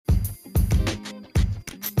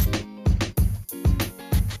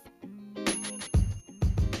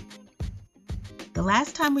The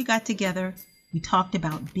last time we got together, we talked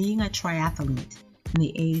about being a triathlete in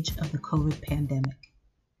the age of the COVID pandemic.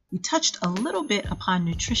 We touched a little bit upon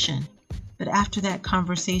nutrition, but after that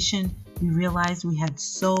conversation, we realized we had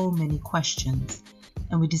so many questions,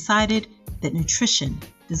 and we decided that nutrition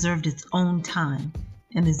deserved its own time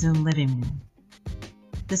in the Zoom living room.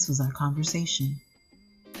 This was our conversation.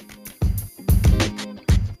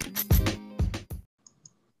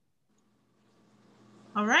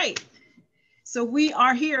 All right, so we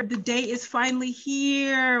are here. The day is finally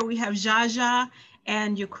here. We have Jaja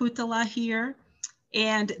and Yakutala here,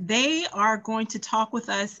 and they are going to talk with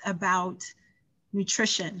us about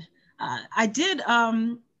nutrition. I did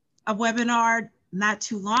a webinar not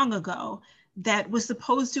too long ago that was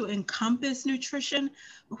supposed to encompass nutrition,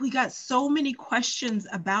 but we got so many questions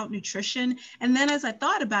about nutrition. And then as I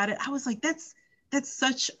thought about it, I was like, that's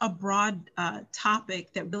such a broad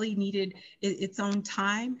topic that really needed its own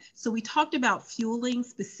time. So we talked about fueling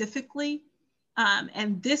specifically,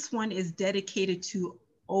 and this one is dedicated to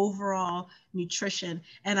overall nutrition.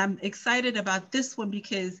 And I'm excited about this one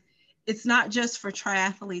because it's not just for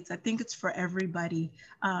triathletes. I think it's for everybody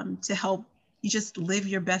to help you just live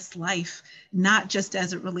your best life, not just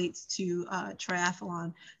as it relates to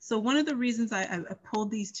triathlon. So one of the reasons I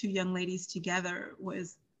pulled these two young ladies together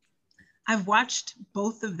was I've watched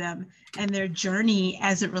both of them and their journey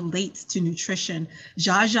as it relates to nutrition.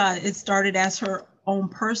 Jaja, it started as her own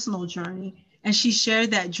personal journey, and she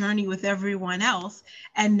shared that journey with everyone else.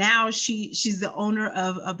 And now she's the owner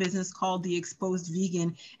of a business called The Exposed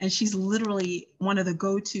Vegan, and she's literally one of the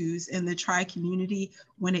go-tos in the tri community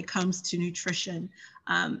when it comes to nutrition.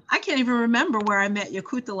 I can't even remember where I met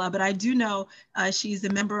Yakutala, but I do know she's a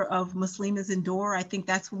member of Muslimas Endure. I think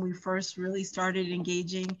that's when we first really started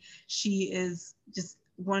engaging. She is just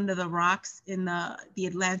one of the rocks in the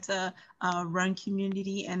Atlanta run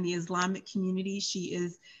community and the Islamic community. She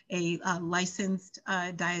is a licensed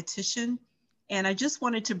dietitian. And I just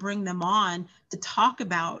wanted to bring them on to talk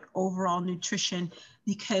about overall nutrition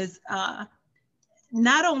because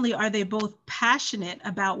not only are they both passionate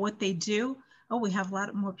about what they do. Oh, we have a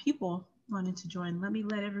lot more people wanting to join. Let me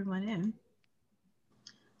let everyone in.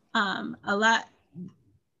 A lot,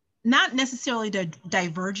 not necessarily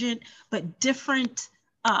divergent, but different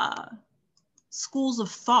schools of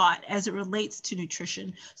thought as it relates to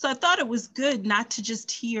nutrition. So I thought it was good not to just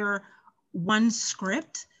hear one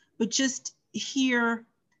script, but just hear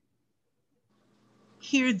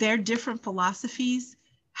their different philosophies,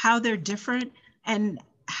 how they're different, and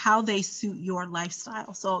how they suit your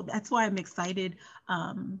lifestyle. So that's why I'm excited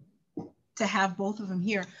to have both of them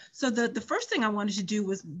here. So the first thing I wanted to do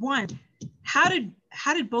was, one, how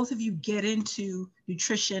did both of you get into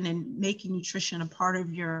nutrition and making nutrition a part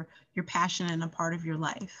of your passion and a part of your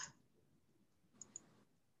life?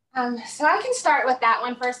 So I can start with that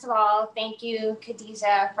one. First of all, thank you,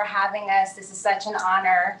 Khadija, for having us. This is such an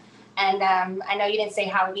honor. And I know you didn't say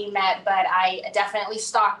how we met, but I definitely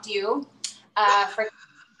stalked you for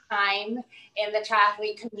time in the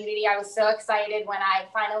triathlete community. I was so excited when I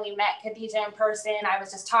finally met Khadija in person. I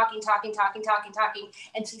was just talking.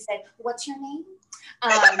 And she said, "What's your name?"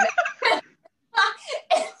 And I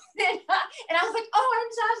was like, "Oh, I'm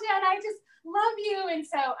Jaja, and I just love you." And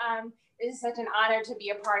so it is such an honor to be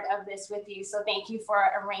a part of this with you. So thank you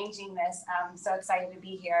for arranging this. I'm so excited to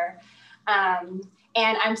be here. And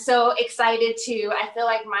I'm so excited I feel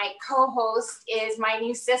like my co-host is my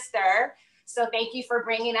new sister. So thank you for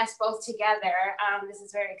bringing us both together. This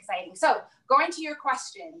is very exciting. So going to your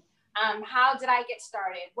question, how did I get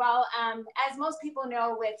started? Well, as most people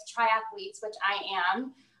know with triathletes, which I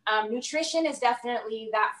am, nutrition is definitely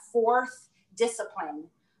that fourth discipline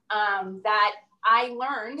that I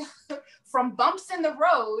learned from bumps in the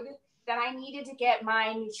road that I needed to get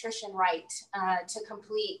my nutrition right to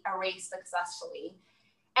complete a race successfully.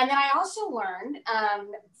 And then I also learned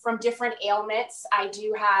from different ailments. I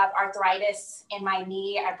do have arthritis in my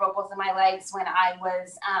knee. I broke both of my legs when I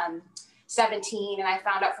was 17, and I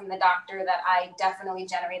found out from the doctor that I definitely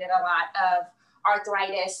generated a lot of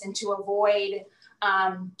arthritis. And to avoid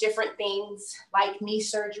different things like knee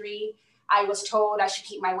surgery, I was told I should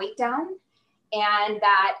keep my weight down, and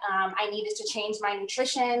that I needed to change my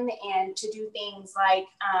nutrition and to do things like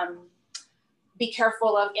be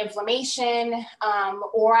careful of inflammation,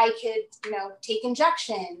 or I could, take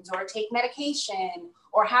injections or take medication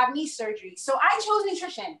or have knee surgery. So I chose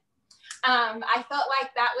nutrition. I felt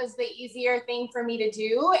like that was the easier thing for me to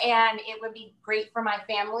do, and it would be great for my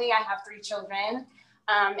family. I have 3 children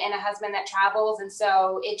and a husband that travels, and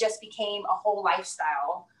so it just became a whole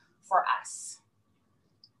lifestyle for us.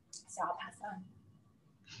 So I'll pass on.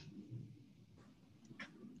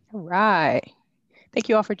 All right. Thank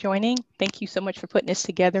you all for joining. Thank you so much for putting this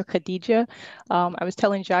together, Khadija. I was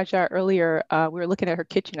telling Jaja earlier, we were looking at her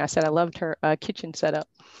kitchen. I said I loved her kitchen setup.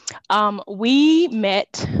 We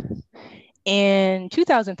met in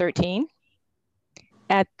 2013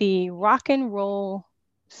 at the Rock and Roll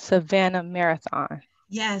Savannah Marathon.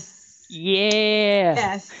 Yes. Yeah.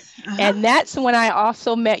 Yes. And that's when I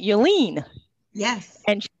also met Yelene. Yes.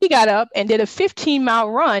 And she got up and did a 15-mile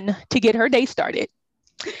run to get her day started.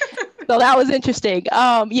 So that was interesting.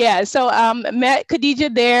 Yeah, so met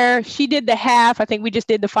Khadija there. She did the half. I think we just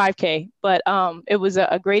did the 5K, but it was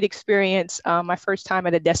a great experience. My first time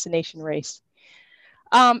at a destination race.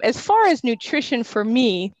 As far as nutrition for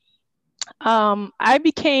me, I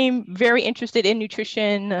became very interested in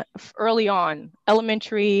nutrition early on,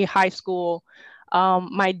 elementary, high school.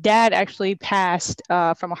 My dad actually passed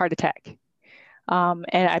from a heart attack. And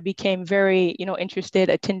I became very, interested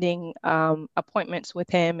attending appointments with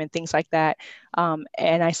him and things like that. And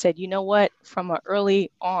I said, you know what, from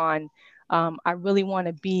early on, I really want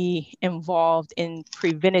to be involved in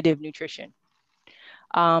preventative nutrition.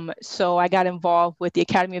 So I got involved with the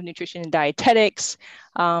Academy of Nutrition and Dietetics.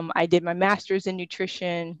 I did my master's in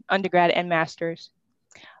nutrition, undergrad and master's.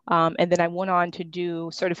 And then I went on to do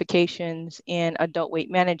certifications in adult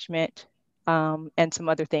weight management and some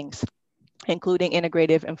other things, including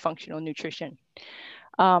integrative and functional nutrition.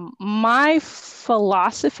 My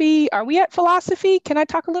philosophy, are we at philosophy? Can I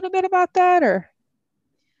talk a little bit about that, or?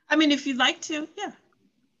 I mean, if you'd like to, yeah.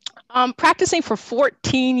 Practicing for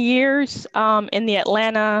 14 years in the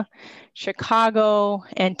Atlanta, Chicago,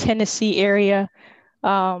 and Tennessee area.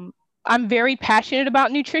 I'm very passionate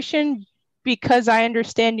about nutrition because I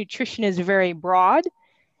understand nutrition is very broad,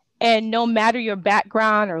 and no matter your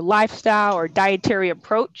background or lifestyle or dietary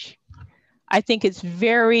approach, I think it's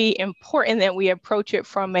very important that we approach it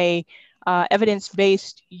from a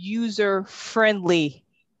evidence-based, user-friendly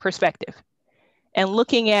perspective, and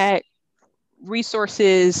looking at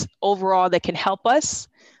resources overall that can help us,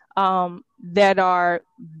 that are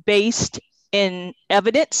based in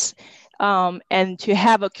evidence, and to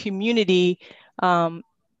have a community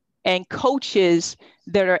and coaches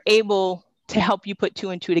that are able to help you put 2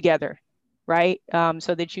 and 2 together, right?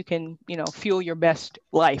 So that you can, fuel your best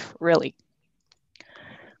life, really.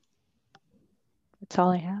 That's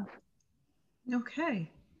all I have.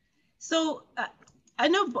 Okay. So I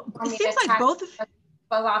know it seems like both of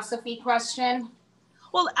philosophy question.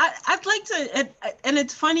 Well, I'd like to, and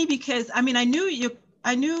it's funny because I mean I knew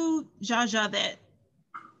Jaja, that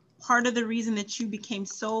part of the reason that you became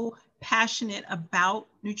so passionate about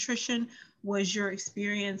nutrition was your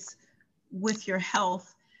experience with your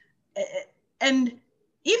health, and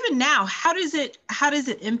even now, how does it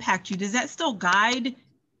impact you? Does that still guide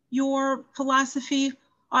your philosophy?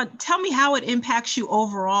 Tell me how it impacts you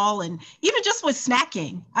overall, and even just with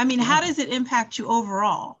snacking. I mean, how does it impact you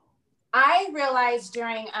overall? I realized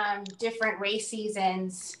during different race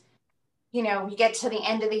seasons, we get to the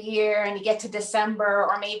end of the year and you get to December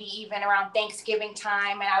or maybe even around Thanksgiving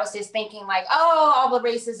time. And I was just thinking like, oh, all the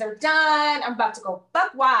races are done. I'm about to go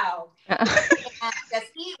buck wild. And just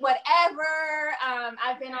eat whatever.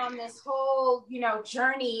 I've been on this whole,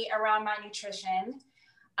 journey around my nutrition.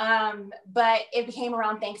 But it became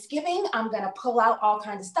around Thanksgiving. I'm going to pull out all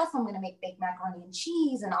kinds of stuff. I'm going to make baked macaroni and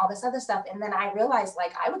cheese and all this other stuff. And then I realized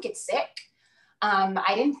like I would get sick.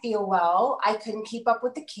 I didn't feel well. I couldn't keep up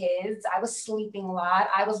with the kids. I was sleeping a lot.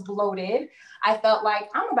 I was bloated. I felt like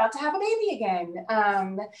I'm about to have a baby again.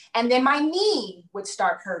 And then my knee would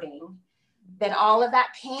start hurting. Then all of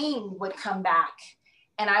that pain would come back.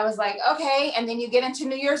 And I was like, okay. And then you get into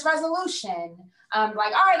New Year's resolution. Like,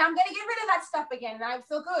 all right, I'm going to get rid of that stuff again. And I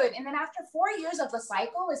feel good. And then after 4 years of the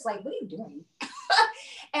cycle, it's like, what are you doing?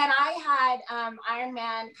 And I had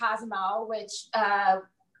Ironman Cozumel, which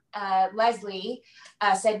Leslie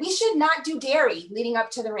said, we should not do dairy leading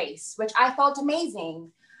up to the race, which I felt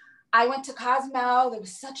amazing. I went to Cozumel. There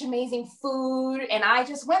was such amazing food. And I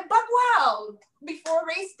just went buck wild before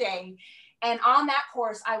race day. And on that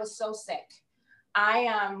course, I was so sick.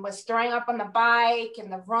 I was throwing up on the bike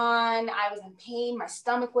and the run. I was in pain. My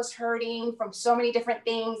stomach was hurting from so many different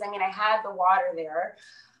things. I mean, I had the water there.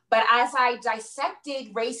 But as I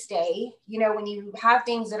dissected race day, when you have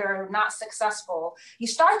things that are not successful, you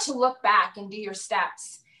start to look back and do your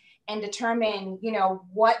steps and determine,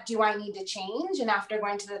 what do I need to change? And after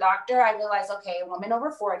going to the doctor, I realized, okay, a woman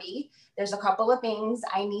over 40, there's a couple of things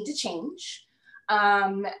I need to change.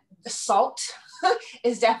 The salt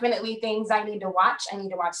is definitely things I need to watch. I need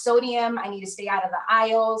to watch sodium. I need to stay out of the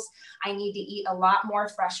aisles. I need to eat a lot more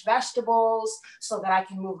fresh vegetables so that I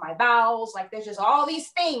can move my bowels. Like there's just all these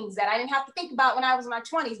things that I didn't have to think about when I was in my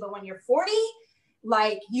 20s. But when you're 40,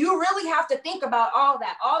 Like, you really have to think about all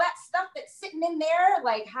that stuff that's sitting in there.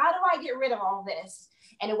 Like, how do I get rid of all this?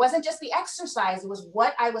 And it wasn't just the exercise, it was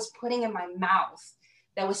what I was putting in my mouth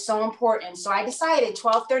that was so important. So I decided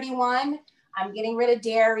 12/31, I'm getting rid of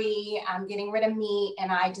dairy, I'm getting rid of meat,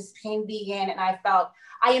 and I just became vegan. And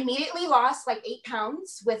I immediately lost like 8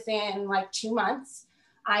 pounds within like 2 months.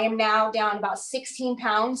 I am now down about 16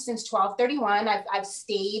 pounds since 12/31. I've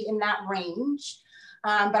stayed in that range.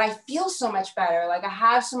 But I feel so much better. Like, I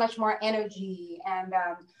have so much more energy, and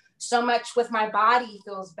so much with my body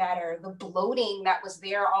feels better. The bloating that was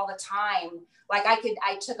there all the time, like I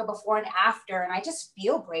took a before and after, and I just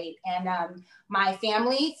feel great. And my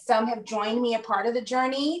family, some have joined me a part of the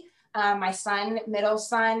journey. My middle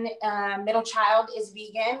child is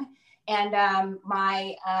vegan. And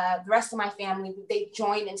the rest of my family, they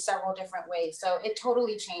joined in several different ways. So it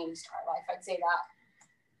totally changed our life. I'd say that.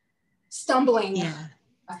 Stumbling. Yeah.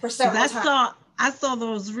 For several times. I saw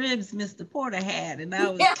those ribs Mr. Porter had, and I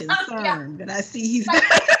was concerned. But I see he's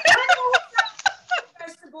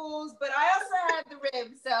vegetables, but I also had the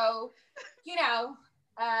ribs. So,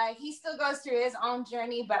 he still goes through his own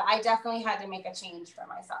journey, but I definitely had to make a change for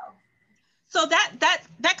myself. So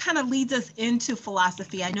that kind of leads us into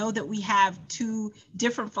philosophy. I know that we have 2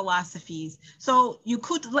 different philosophies. So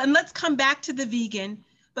and let's come back to the vegan.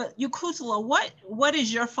 But Yakutla, what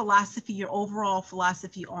is your philosophy, your overall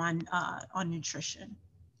philosophy on nutrition?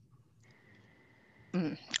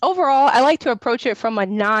 Overall, I like to approach it from a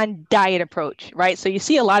non-diet approach, right? So you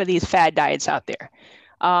see a lot of these fad diets out there.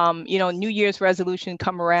 New Year's resolution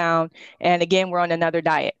come around, and again, we're on another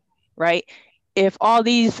diet, right? If all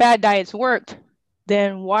these fad diets worked,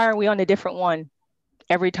 then why are we on a different one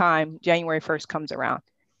every time January 1st comes around,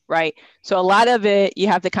 right? So a lot of it, you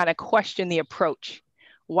have to kind of question the approach.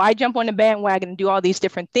 Why jump on the bandwagon and do all these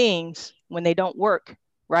different things when they don't work,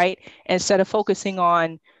 right? Instead of focusing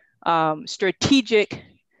on strategic,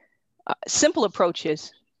 simple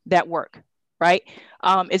approaches that work, right?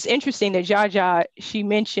 It's interesting that Jaja, she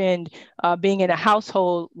mentioned being in a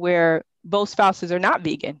household where both spouses are not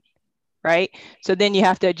vegan, right? So then you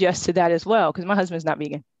have to adjust to that as well, because my husband's not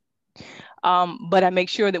vegan. But I make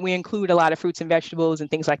sure that we include a lot of fruits and vegetables and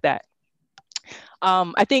things like that.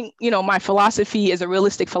 I think, my philosophy is a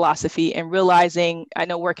realistic philosophy, and realizing, I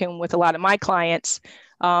know working with a lot of my clients,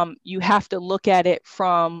 you have to look at it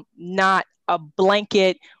from not a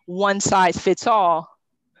blanket one size fits all,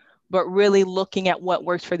 but really looking at what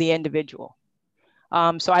works for the individual.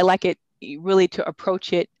 So I like it really to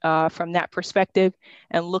approach it from that perspective,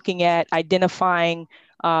 and looking at identifying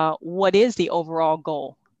what is the overall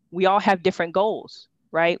goal. We all have different goals,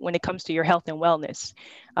 right? When it comes to your health and wellness,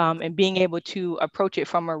 and being able to approach it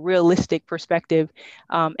from a realistic perspective,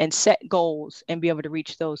 and set goals and be able to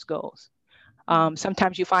reach those goals.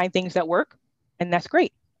 Sometimes you find things that work, and that's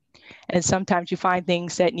great. And sometimes you find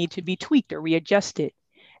things that need to be tweaked or readjusted,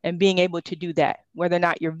 and being able to do that, whether or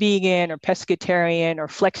not you're vegan or pescatarian or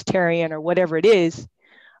flexitarian or whatever it is,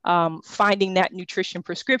 finding that nutrition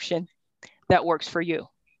prescription that works for you.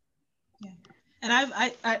 Yeah.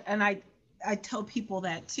 And I tell people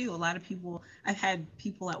that too. A lot of people, I've had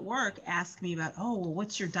people at work ask me about, oh, well,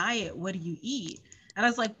 what's your diet? What do you eat? And I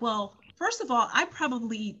was like, well, first of all, I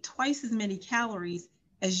probably eat twice as many calories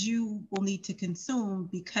as you will need to consume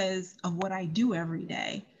because of what I do every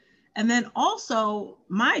day. And then also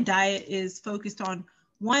my diet is focused on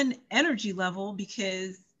one, energy level,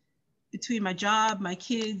 because between my job, my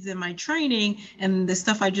kids, and my training, and the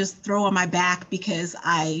stuff I just throw on my back because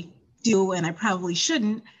I do and I probably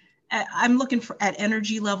shouldn't, I'm looking at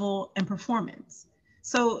energy level and performance.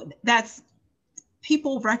 So that's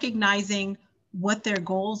people recognizing what their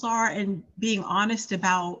goals are and being honest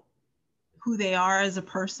about who they are as a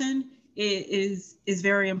person is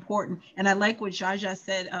very important. And I like what Jaja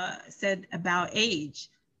said about age.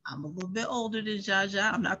 I'm a little bit older than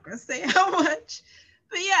Jaja. I'm not going to say how much,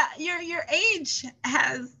 but yeah, your age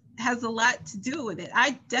has a lot to do with it.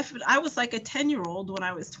 I was like a 10-year-old when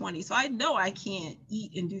I was 20, so I know I can't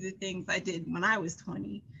eat and do the things I did when I was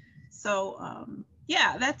 20. So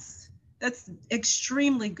yeah, that's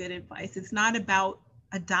extremely good advice. It's not about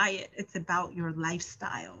a diet, it's about your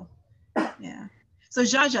lifestyle. Yeah. So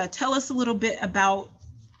Jaja, tell us a little bit about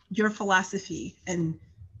your philosophy and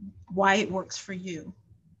why it works for you.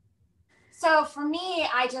 So for me,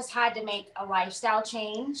 I just had to make a lifestyle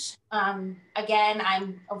change. Again,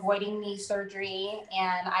 I'm avoiding knee surgery,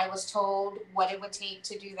 and I was told what it would take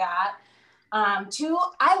to do that. Two,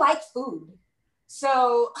 I like food.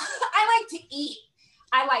 So I like to eat.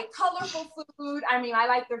 I like colorful food. I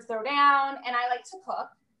like to throw down, and I like to cook.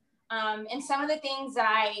 And some of the things that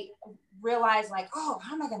I realize like, oh,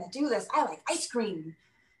 how am I going to do this? I like ice cream.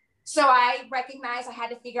 So I recognized I had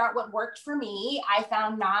to figure out what worked for me. I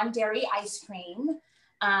found non-dairy ice cream,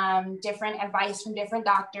 different advice from different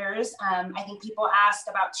doctors. I think people asked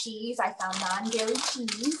about cheese. I found non-dairy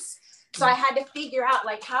cheese. So I had to figure out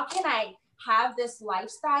like, how can I have this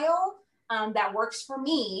lifestyle that works for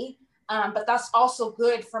me, but that's also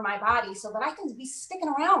good for my body so that I can be sticking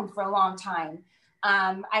around for a long time.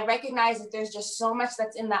 I recognize that there's just so much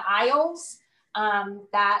that's in the aisles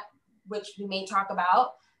that, which we may talk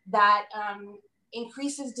about, that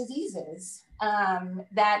increases diseases,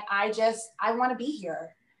 that I want to be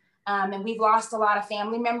here. And we've lost a lot of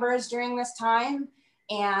family members during this time,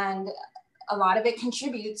 and a lot of it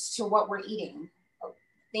contributes to what we're eating.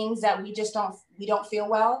 Things that we don't feel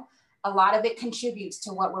well, a lot of it contributes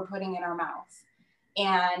to what we're putting in our mouth.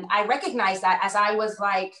 And I recognize that as I was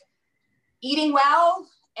like eating well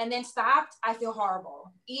and then stopped, I feel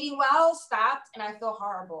horrible. Eating well, stopped, and I feel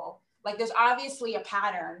horrible. Like there's obviously a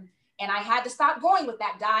pattern, and I had to stop going with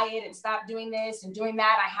that diet and stop doing this and doing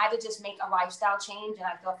that. I had to just make a lifestyle change, and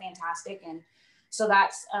I feel fantastic. And so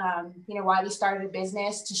that's, why we started a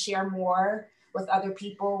business, to share more with other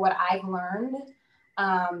people what I've learned.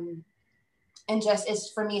 And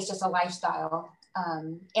just, for me, it's just a lifestyle.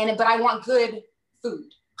 But I want good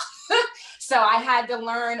food. So I had to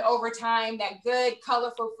learn over time that good,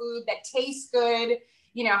 colorful food that tastes good,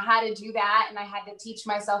 how to do that. And I had to teach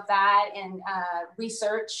myself that and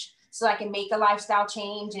research so I can make a lifestyle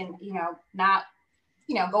change and, not,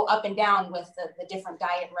 go up and down with the different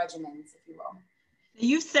diet regimens, if you will.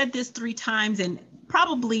 You've said this 3 times, and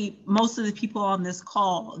probably most of the people on this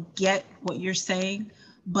call get what you're saying,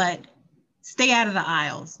 but stay out of the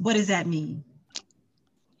aisles. What does that mean?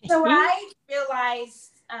 So I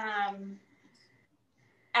realized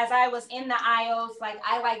as I was in the aisles, like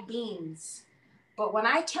I like beans, but when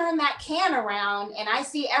I turn that can around and I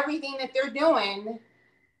see everything that they're doing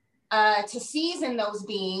to season those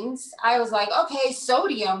beans, I was like, okay,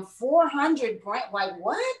 sodium, 400 grams, like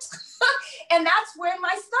what? And that's when my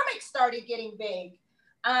stomach started getting big.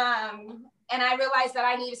 And I realized that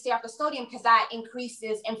I need to stay off the sodium because that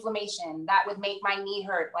increases inflammation. That would make my knee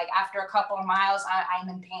hurt. Like after a couple of miles, I'm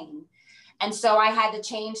in pain. And so I had to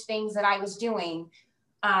change things that I was doing.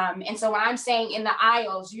 And so when I'm saying in the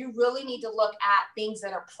aisles, you really need to look at things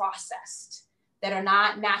that are processed, that are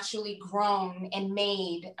not naturally grown and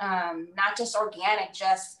made, not just organic,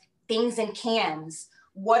 just things in cans.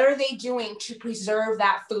 What are they doing to preserve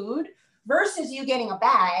that food versus you getting a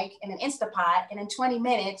bag in an Instapot, and in 20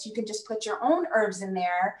 minutes, you can just put your own herbs in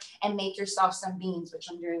there and make yourself some beans, which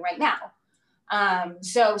I'm doing right now.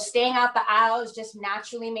 So staying out the aisles, just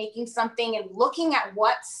naturally making something and looking at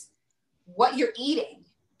what you're eating.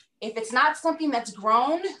 If it's not something that's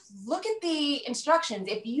grown, look at the instructions.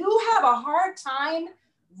 If you have a hard time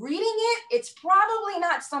reading it, it's probably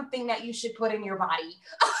not something that you should put in your body.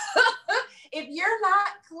 If you're not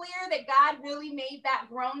clear that God really made that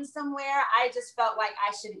grown somewhere, I just felt like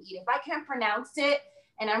I shouldn't eat it. If I can't pronounce it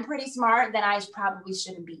and I'm pretty smart, then I probably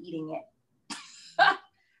shouldn't be eating it.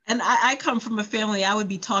 And I come from a family, I would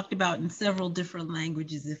be talked about in several different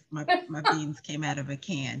languages if my beans came out of a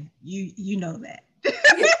can. You know that.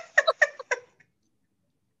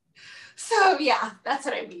 So yeah, that's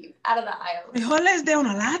what I mean, out of the aisle. Frijoles de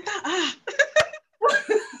una lata? Ah.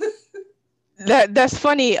 That's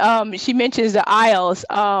funny. She mentions the aisles.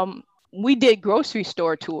 We did grocery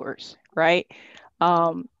store tours, right?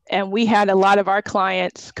 And we had a lot of our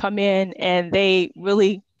clients come in, and a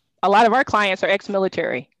lot of our clients are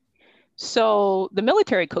ex-military. So the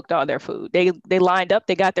military cooked all their food. They lined up,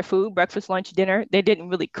 they got their food, breakfast, lunch, dinner. They didn't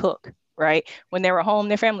really cook, right? When they were home,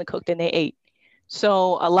 their family cooked and they ate.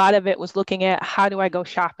 So a lot of it was looking at, how do I go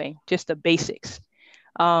shopping? Just the basics.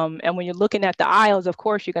 And when you're looking at the aisles, of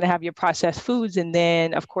course, you're going to have your processed foods. And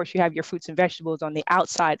then, of course, you have your fruits and vegetables on the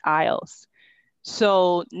outside aisles.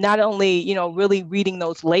 So not only, really reading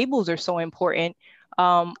those labels are so important,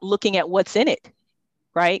 looking at what's in it,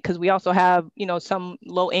 right? Because we also have, some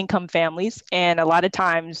low income families, and a lot of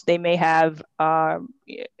times they may have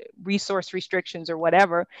resource restrictions or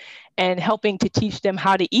whatever, and helping to teach them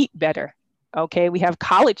how to eat better. Okay, we have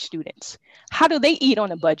college students. How do they eat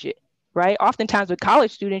on a budget, right? Oftentimes with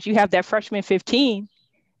college students, you have that freshman 15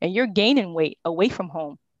 and you're gaining weight away from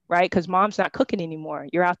home, right? Because mom's not cooking anymore.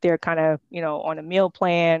 You're out there kind of, on a meal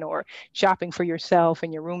plan or shopping for yourself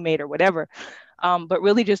and your roommate or whatever. But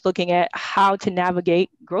really just looking at how to navigate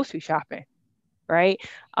grocery shopping, right?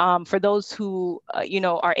 For those who,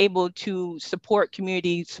 are able to support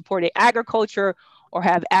community-supported agriculture or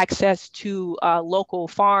have access to local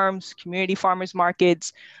farms, community farmers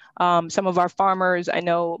markets, Some of our farmers, I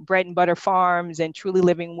know Bread and Butter Farms and Truly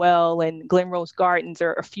Living Well and Glen Rose Gardens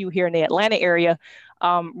are a few here in the Atlanta area,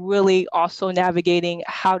 really also navigating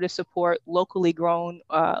how to support locally grown,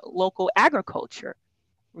 local agriculture,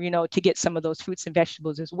 to get some of those fruits and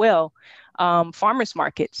vegetables as well. Farmers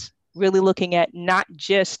markets, really looking at not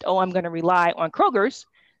just, oh, I'm going to rely on Kroger's,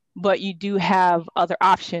 but you do have other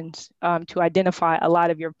options to identify a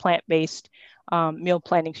lot of your plant-based meal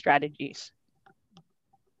planning strategies.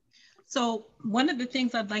 So one of the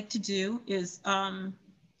things I'd like to do is,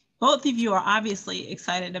 both of you are obviously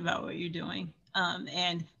excited about what you're doing.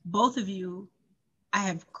 And both of you, I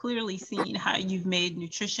have clearly seen how you've made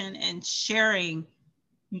nutrition and sharing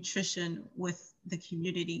nutrition with the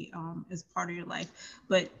community as part of your life.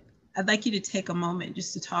 But I'd like you to take a moment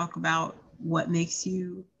just to talk about what makes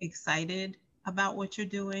you excited about what you're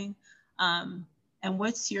doing, and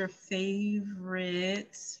what's your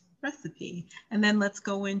favorite recipe. And then let's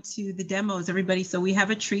go into the demos, everybody. So we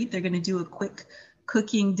have a treat. They're going to do a quick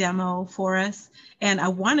cooking demo for us. And I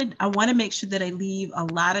want to make sure that I leave a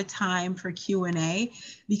lot of time for Q&A,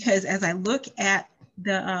 because as I look at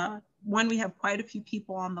the one, we have quite a few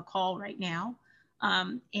people on the call right now.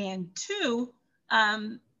 And two,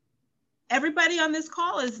 everybody on this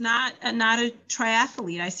call is not a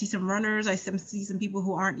triathlete. I see some runners, I see some people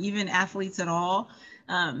who aren't even athletes at all.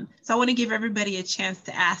 So I want to give everybody a chance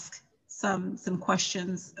to ask some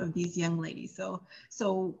questions of these young ladies.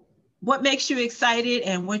 So what makes you excited,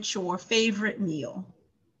 and what's your favorite meal?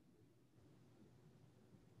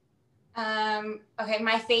 Okay,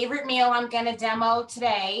 my favorite meal I'm gonna demo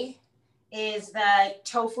today is the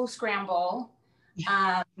tofu scramble.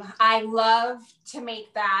 I love to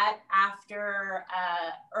make that after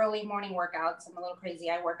early morning workouts. I'm a little crazy.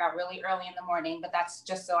 I work out really early in the morning, but that's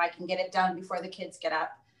just so I can get it done before the kids get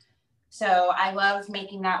up. So I love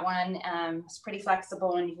making that one. It's pretty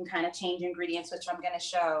flexible, and you can kind of change ingredients, which I'm going to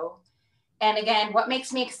show. And again, what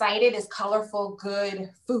makes me excited is colorful, good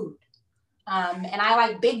food. And I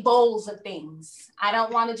like big bowls of things. I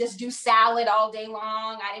don't want to just do salad all day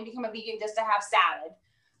long. I didn't become a vegan just to have salad.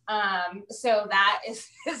 So that is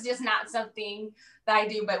just not something that I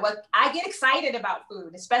do. But what I get excited about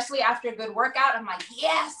food, especially after a good workout, I'm like,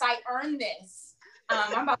 yes, I earned this.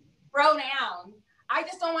 I'm about to throw down. I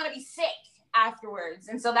just don't want to be sick afterwards.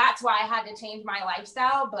 And so that's why I had to change my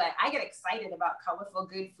lifestyle. But I get excited about colorful,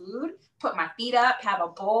 good food, put my feet up, have a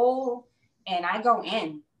bowl, and I go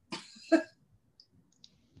in.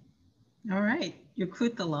 All right,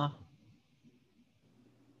 Yakuthala.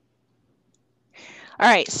 All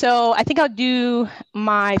right, so I think I'll do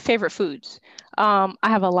my favorite foods. I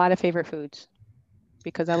have a lot of favorite foods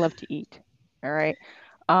because I love to eat. All right,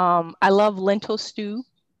 I love lentil stew.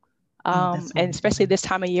 And especially this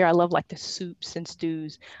time of year, I love like the soups and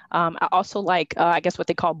stews. I also like, I guess what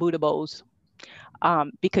they call Buddha bowls,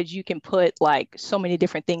 because you can put like so many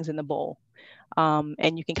different things in the bowl.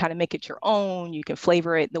 And you can kind of make it your own. You can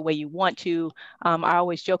flavor it the way you want to. I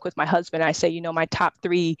always joke with my husband. I say, my top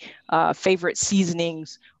 3 favorite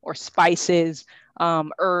seasonings or spices,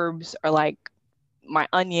 herbs are like my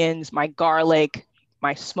onions, my garlic,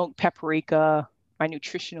 my smoked paprika, my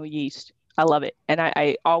nutritional yeast. I love it. And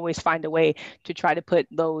I always find a way to try to put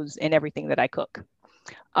those in everything that I cook.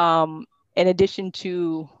 In addition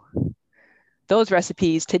to those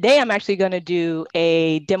recipes, today I'm actually going to do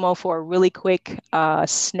a demo for a really quick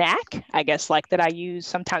snack, I guess, like that I use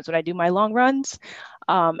sometimes when I do my long runs.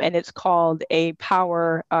 And it's called a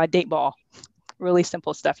power date ball. Really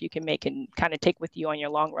simple stuff you can make and kind of take with you on your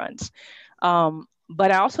long runs.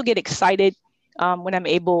 But I also get excited when I'm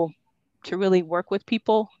able to really work with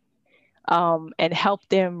people and help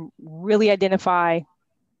them really identify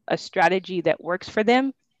a strategy that works for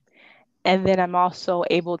them. And then I'm also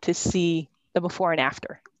able to see the before and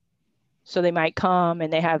after. So they might come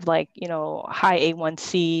and they have like, high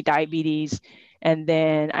A1C diabetes. And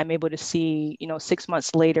then I'm able to see, 6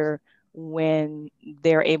 months later when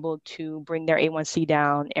they're able to bring their A1C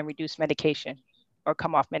down and reduce medication or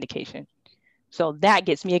come off medication. So that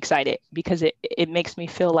gets me excited because it makes me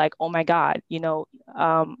feel like, oh my God,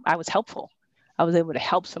 I was helpful. I was able to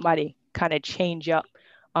help somebody kind of change up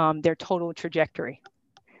their total trajectory.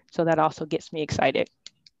 So that also gets me excited.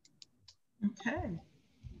 Okay.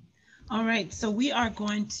 All right. So we are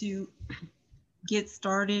going to get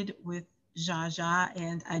started with Jaja,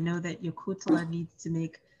 and I know that Yakuthala needs to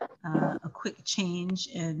make a quick change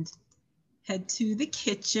and head to the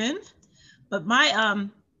kitchen. But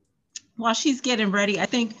while she's getting ready, I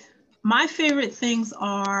think my favorite things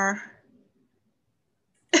are,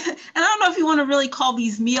 and I don't know if you want to really call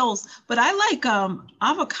these meals, but I like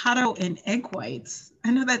avocado and egg whites. I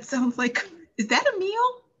know that sounds like, is that a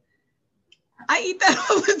meal? I eat that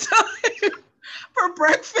all the time for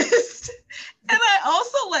breakfast. And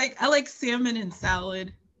I like salmon and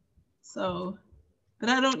salad. So, but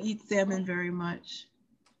I don't eat salmon very much.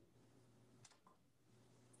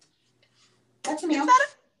 That's a meal.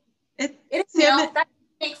 It's a meal. That's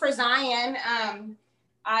a make for Zion.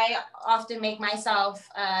 I often make myself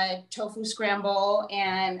tofu scramble,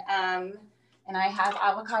 and I have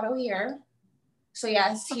avocado here. So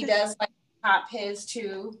yes, he does like top his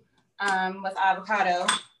too with avocado.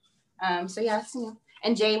 So yes, you know.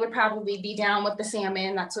 And Jay would probably be down with the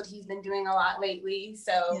salmon. That's what he's been doing a lot lately.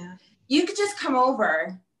 So you could just come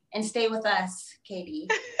over and stay with us, Katie.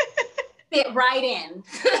 Fit right in.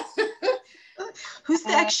 Who's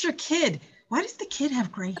the extra kid? Why does the kid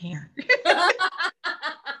have gray hair?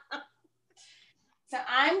 So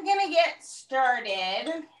I'm gonna get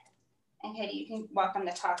started. And Katie, you can welcome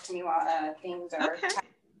to talk to me while things are. Okay.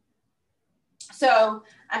 So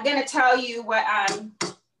I'm gonna tell you what I'm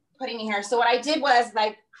putting in here. So what I did was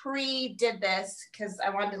I pre-did this because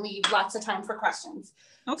I wanted to leave lots of time for questions.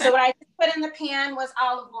 Okay. So what I put in the pan was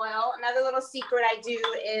olive oil. Another little secret I do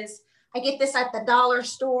is I get this at the dollar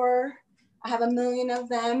store. I have 1 million of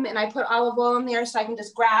them, and I put olive oil in there so I can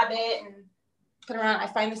just grab it and put it around. I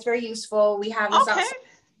find this very useful. We have this outside.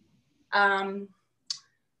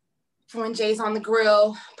 For when Jay's on the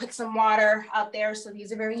grill, put some water out there. So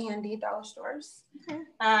these are very handy at dollar stores. Okay.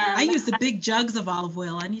 I use the big jugs of olive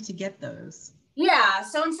oil. I need to get those. Yeah.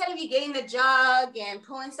 So instead of you getting the jug and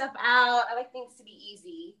pulling stuff out, I like things to be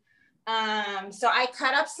easy. So I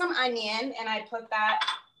cut up some onion and I put that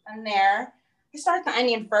in there. I start the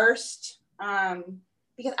onion first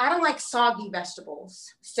because I don't like soggy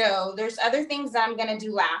vegetables. So there's other things that I'm going to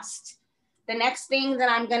do last. The next thing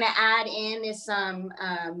that I'm going to add in is some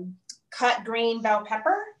cut green bell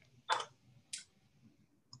pepper.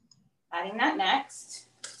 Adding that next.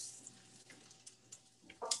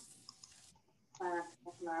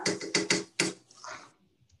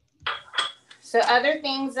 So other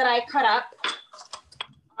things that I cut up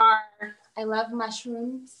are, I love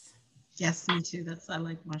mushrooms. Yes, me too. I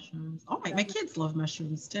like mushrooms. Oh, my kids love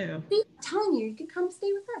mushrooms too. I'm telling you, you could come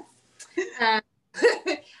stay with us.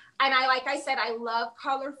 And like I said, I love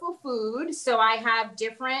colorful food. So I have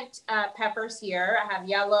different peppers here. I have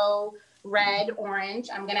yellow, red, orange.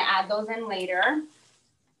 I'm gonna add those in later.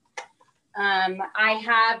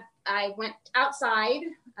 I went outside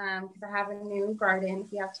because I have a new garden.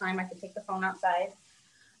 If you have time, I could take the phone outside.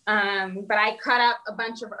 But I cut up a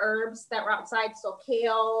bunch of herbs that were outside. So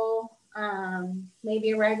kale,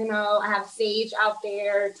 maybe oregano. I have sage out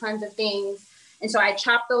there, tons of things. And so I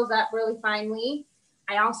chop those up really finely.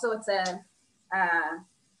 I always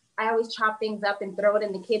chop things up and throw it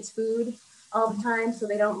in the kids' food all the time so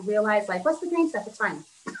they don't realize, like, what's the green stuff? It's fine.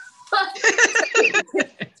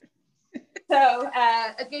 So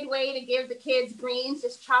a good way to give the kids greens,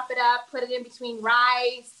 just chop it up, put it in between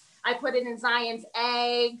rice. I put it in Zion's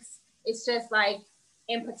eggs. It's just like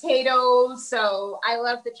in potatoes. So I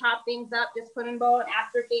love to chop things up, just put in a bowl. And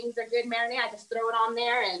after things are good marinade, I just throw it on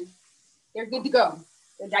there and they're good to go.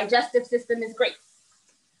 The digestive system is great.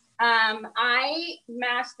 I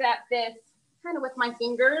mashed up this kind of with my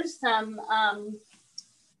fingers, some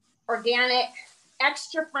organic,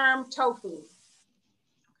 extra firm tofu.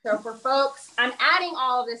 So for folks, I'm adding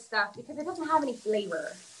all of this stuff because it doesn't have any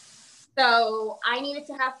flavor. So I need it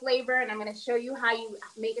to have flavor, and I'm going to show you how you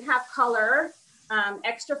make it have color,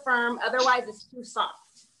 extra firm. Otherwise, it's too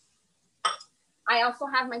soft. I also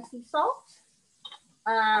have my sea salt.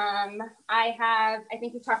 I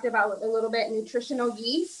think we talked about a little bit nutritional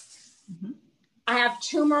yeast. Mm-hmm. I have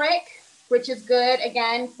turmeric, which is good,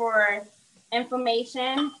 again, for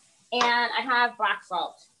inflammation. And I have black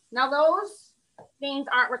salt. Now, those things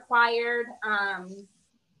aren't required.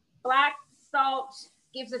 Black salt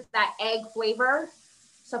gives us that egg flavor.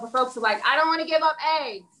 So for folks who are like, I don't want to give up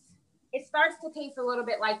eggs, it starts to taste a little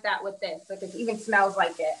bit like that with this. Like it even smells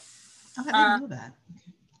like it. Oh, I didn't know that.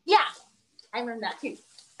 Okay. Yeah, I learned that too.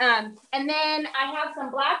 And then I have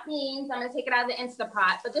some black beans. I'm gonna take it out of the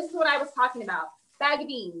Instapot, but this is what I was talking about. Bag of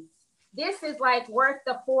beans. This is like worth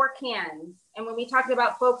the 4 cans. And when we talked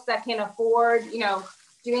about folks that can afford, you know,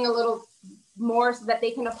 doing a little more so that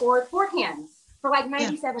they can afford 4 cans for like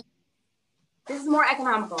 97. Yeah. This is more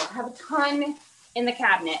economical. I have a ton in the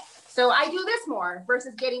cabinet. So I do this more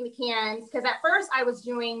versus getting the cans. Because at first I was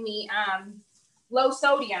doing the low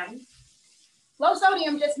sodium. Low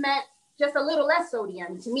sodium just meant just a little less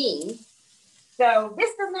sodium to me. So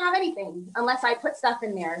this doesn't have anything unless I put stuff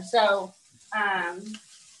in there. So, and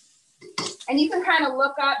you can kind of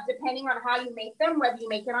look up depending on how you make them, whether you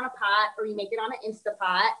make it on a pot or you make it on an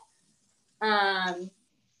Instapot.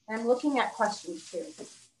 I'm looking at questions too, so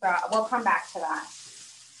we'll come back to that.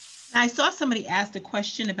 I saw somebody ask a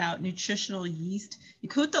question about nutritional yeast.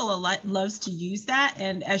 Yakuta loves to use that,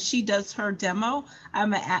 and as she does her demo,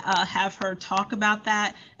 I'm gonna have her talk about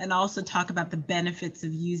that and also talk about the benefits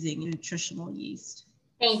of using nutritional yeast.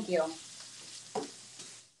 Thank you.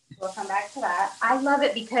 We'll come back to that. I love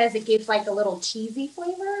it because it gives like a little cheesy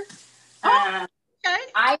flavor. Oh, okay.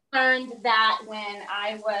 I learned that when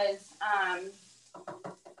I was,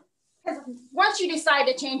 because once you decide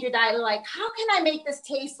to change your diet, you're like, how can I make this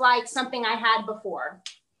taste like something I had before?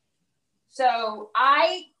 So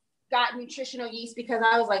I got nutritional yeast because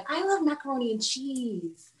I was like, I love macaroni and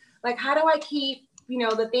cheese. Like, how do I keep, you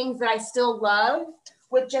know, the things that I still love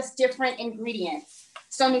with just different ingredients?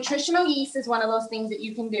 So nutritional yeast is one of those things that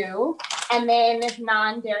you can do. And then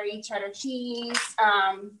non-dairy cheddar cheese.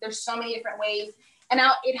 There's so many different ways. And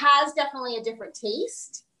now it has definitely a different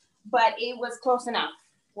taste, but it was close enough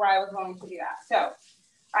where I was going to do that. So, all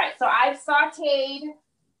right, so I've sauteed,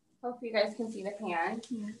 hopefully you guys can see the pan.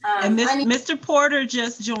 And Mr. Porter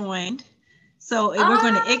just joined. So we're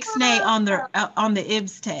going to ixnay on the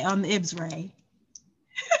IBS ray.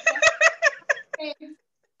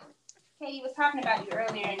 Katie was talking about you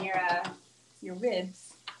earlier in your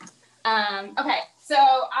ribs. Okay, so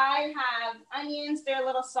I have onions, they're a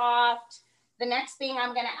little soft. The next thing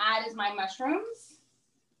I'm gonna add is my mushrooms.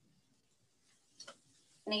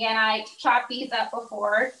 And again, I chopped these up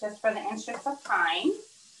before just for the interest of time.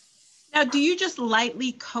 Now, do you just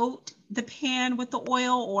lightly coat the pan with the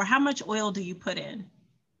oil, or how much oil do you put in?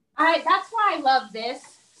 That's why I love this,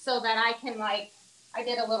 so that I can I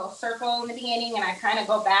did a little circle in the beginning and I kind of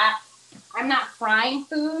go back. I'm not frying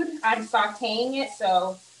food, I'm sauteing it,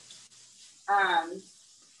 so I'm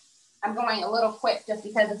going a little quick just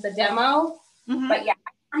because it's a demo. Mm-hmm. But yeah,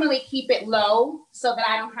 I normally keep it low so that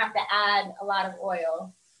I don't have to add a lot of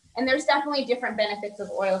oil. And there's definitely different benefits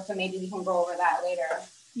of oil, so maybe we can go over that later.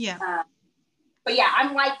 Yeah. But yeah,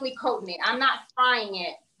 I'm lightly coating it. I'm not frying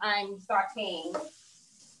it, I'm sauteing.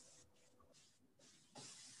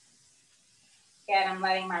 Again, I'm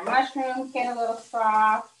letting my mushrooms get a little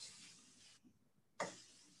soft.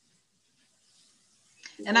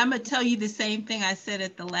 And I'm gonna tell you the same thing I said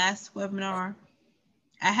at the last webinar.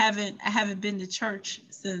 I haven't been to church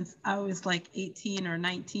since I was like 18 or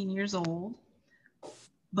 19 years old.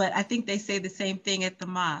 But I think they say the same thing at the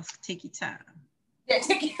mosque. Take your time. Yeah,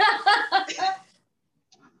 take your time.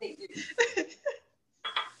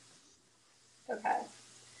 Okay.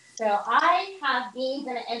 So I have beans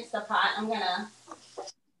in an Instapot. I'm gonna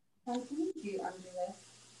undo this.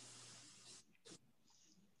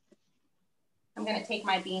 I'm gonna take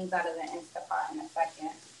my beans out of the Instapot in a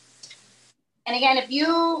second. And again,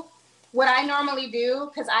 what I normally do,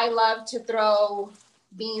 because I love to throw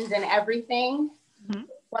beans in everything, mm-hmm.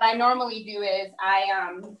 What I normally do is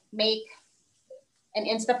I make an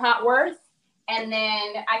Instapot worth, and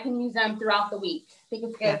then I can use them throughout the week. I think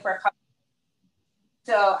it's good for a couple.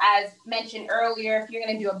 So as mentioned earlier, if you're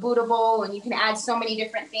gonna do a Buddha bowl and you can add so many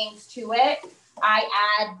different things to it, I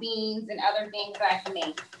add beans and other things that I can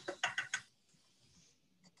make.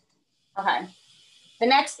 Okay, the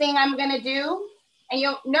next thing I'm gonna do, and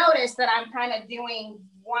you'll notice that I'm kind of doing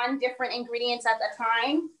one different ingredients at a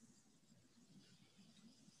time.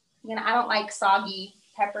 You know, I don't like soggy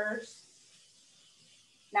peppers.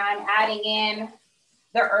 Now I'm adding in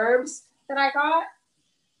the herbs that I got.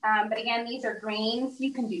 But again, these are greens.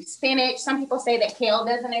 You can do spinach. Some people say that kale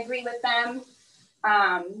doesn't agree with them.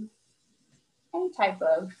 Any type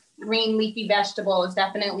of green leafy vegetable is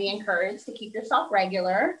definitely encouraged to keep yourself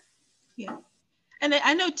regular. Yeah. And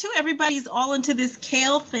I know too, everybody's all into this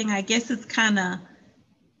kale thing. I guess it's kind of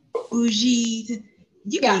bougie.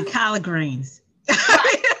 You can eat collard greens.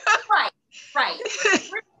 Right.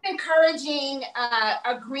 We're encouraging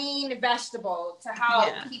a green vegetable to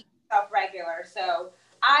help keep yourself regular. So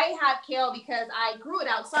I have kale because I grew it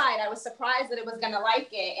outside. I was surprised that it was going to like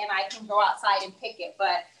it, and I can go outside and pick it.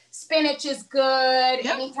 But spinach is good.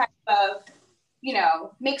 Yep. Any type of,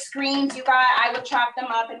 mixed greens you got, I would chop them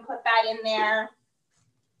up and put that in there.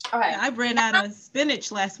 Okay. I ran out of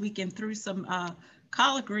spinach last week and threw some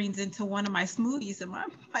collard greens into one of my smoothies, and my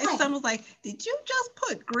son was like, "Did you just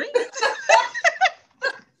put greens?"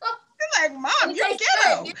 He's like, "Mom, you're ghetto."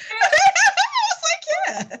 I was like,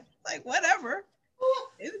 "Yeah, like whatever."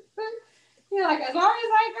 You're like, as long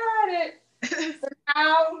as I got it. So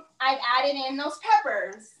now I've added in those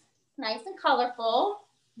peppers, nice and colorful.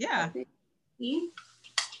 Yeah. See?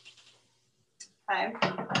 Okay.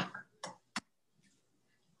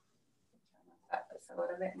 This a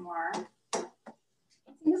little bit more.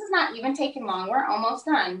 This is not even taking long. We're almost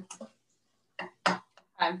done. Okay.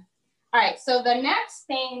 All right, so the next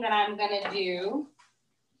thing that I'm gonna do,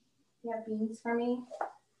 you have beans for me?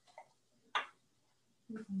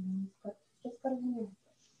 Just put it in here.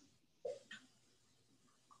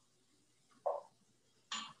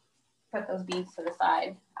 Put those beans to the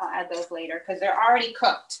side. I'll add those later because they're already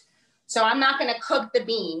cooked. So I'm not gonna cook the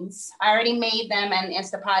beans. I already made them and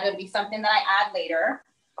Instapot. It'll be something that I add later.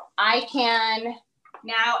 I can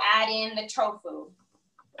now add in the tofu.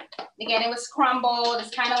 Again, it was crumbled.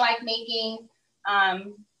 It's kind of like making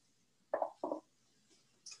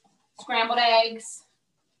scrambled eggs.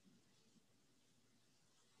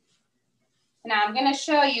 Now I'm gonna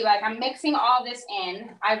show you, like I'm mixing all this in.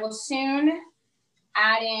 I will soon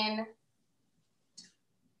add in,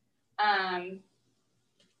 oh,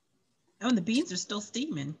 and the beans are still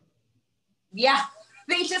steaming. Yeah,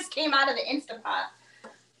 they just came out of the Instapot.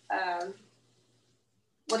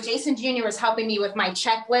 Well, Jason Jr. was helping me with my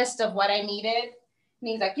checklist of what I needed. And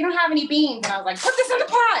he's like, you don't have any beans. And I was like, put this in the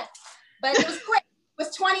pot. But it was quick, it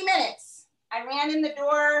was 20 minutes. I ran in the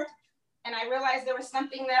door and I realized there was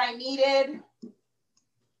something that I needed.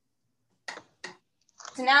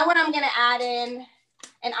 So now what I'm gonna add in,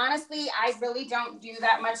 and honestly, I really don't do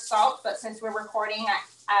that much salt, but since we're recording, I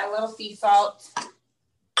add a little sea salt.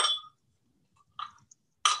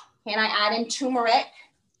 And I add in turmeric.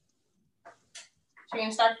 So you're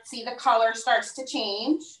gonna start to see the color starts to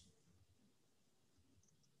change.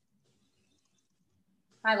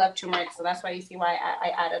 I love turmeric, so that's why you see why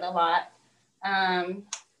I added a lot. I'm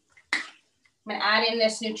gonna add in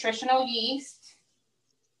this nutritional yeast.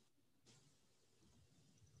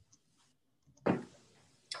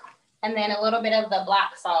 And then a little bit of the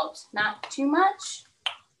black salt, not too much.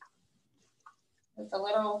 It's a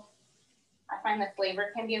little, I find the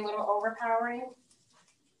flavor can be a little overpowering.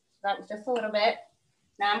 So that was just a little bit.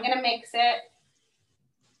 Now I'm gonna mix it.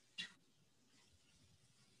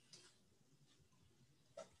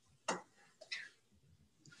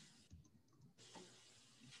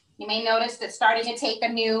 You may notice it's starting to take a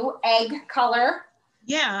new egg color.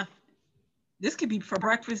 Yeah, this could be for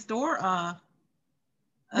breakfast or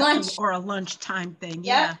lunch or a lunchtime thing.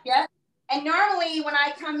 Yeah, yeah. And normally when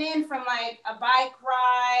I come in from like a bike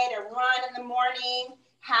ride or run in the morning,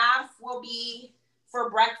 half will be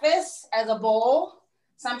for breakfast as a bowl.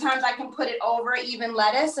 Sometimes I can put it over even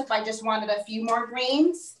lettuce if I just wanted a few more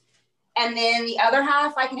greens. And then the other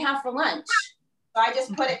half I can have for lunch. So I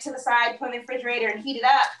just put it to the side, put it in the refrigerator and heat it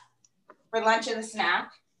up for lunch and a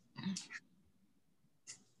snack.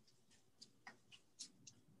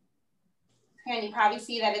 And you probably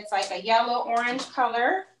see that it's like a yellow orange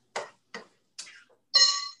color.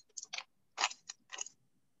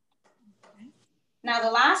 Now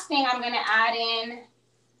the last thing I'm gonna add in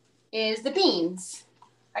is the beans.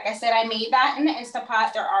 Like I said, I made that in the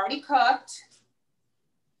Instapot. They're already cooked.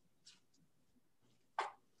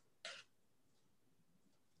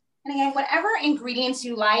 And again, whatever ingredients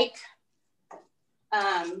you like,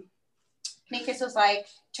 Nikus was like,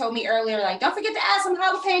 told me earlier, like, don't forget to add some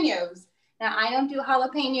jalapenos. Now I don't do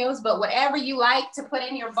jalapenos, but whatever you like to put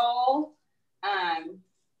in your bowl,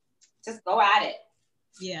 just go at it.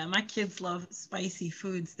 Yeah, my kids love spicy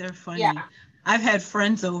foods. They're funny. Yeah. I've had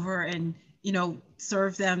friends over and, you know,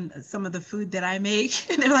 serve them some of the food that I make.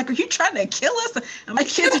 And they're like, are you trying to kill us? And my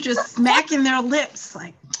kids are just smacking their lips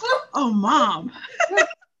like, oh, Mom.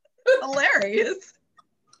 Hilarious.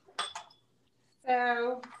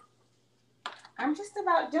 So I'm just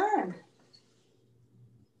about done.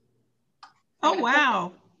 Oh,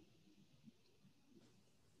 wow.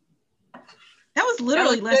 That was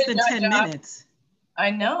literally less than 10 minutes. I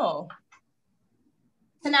know.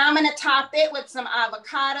 So now I'm gonna top it with some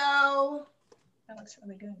avocado. That looks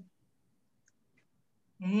really good.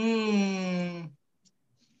 Mmm.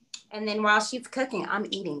 And then while she's cooking, I'm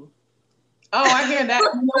eating. Oh, I hear that.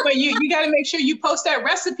 You know, but you got to make sure you post that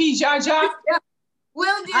recipe, Jaja. Yeah.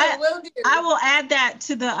 Will do, will do. I will add that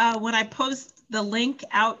to the, when I post the link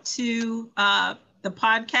out to the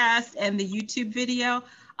podcast and the YouTube video,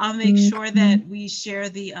 I'll make sure that we share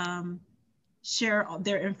the, share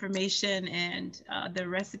their information and the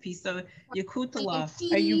recipe. So Yakutala,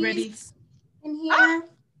 are you ready? In here.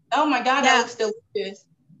 Oh my God, that looks delicious.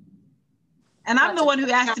 And I'm the one who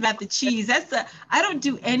asked about the cheese. I don't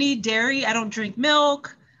do any dairy. I don't drink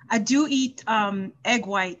milk. I do eat egg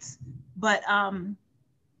whites, but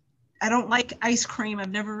I don't like ice cream.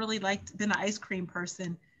 I've never really been an ice cream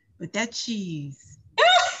person, but that cheese.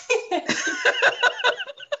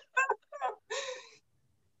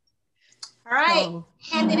 All right,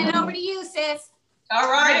 handing it over to you, sis.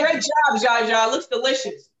 All right, great job, Jaja. Looks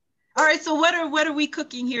delicious. All right, so what are we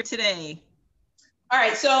cooking here today? All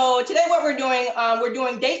right, so today what we're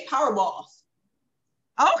doing date power balls.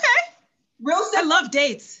 Okay. Real simple. I love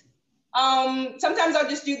dates. Sometimes I'll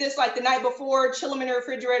just do this like the night before, chill them in the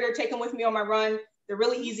refrigerator, take them with me on my run. They're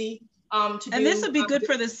really easy to do. And this would be good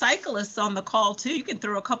for the cyclists on the call too. You can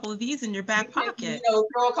throw a couple of these in your back pocket.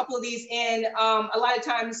 Throw a couple of these in. A lot of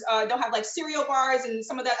times they'll have like cereal bars and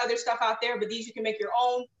some of that other stuff out there, but these you can make your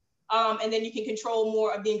own. And then you can control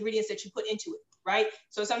more of the ingredients that you put into it, right?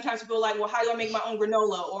 So sometimes people are like, well, how do I make my own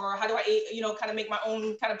granola? Or how do I, kind of make my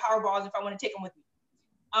own kind of power balls if I want to take them with me?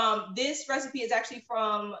 This recipe is actually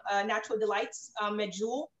from Natural Delights,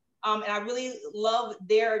 Medjool, and I really love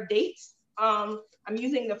their dates. I'm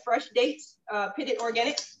using the fresh dates, pitted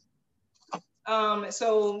organic.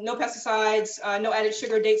 So no pesticides, no added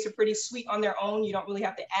sugar. Dates are pretty sweet on their own. You don't really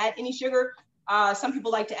have to add any sugar. Some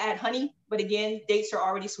people like to add honey, but again, dates are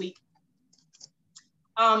already sweet.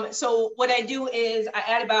 So what I do is I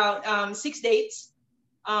add about 6 dates.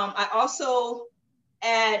 I also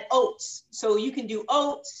add oats. So you can do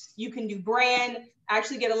oats, you can do bran. I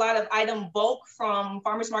actually get a lot of item bulk from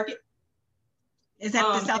Farmers Market. Is that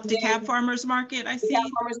the South DeKalb Farmers Market? I see. DeKalb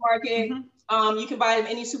Farmers Market. Mm-hmm. You can buy them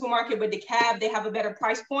in any supermarket, but DeKalb, they have a better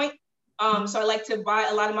price point. So I like to buy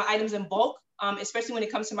a lot of my items in bulk, especially when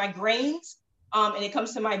it comes to my grains and it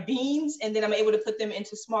comes to my beans, and then I'm able to put them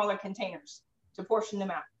into smaller containers to portion them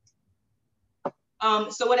out.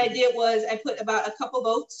 So what I did was I put about a cup of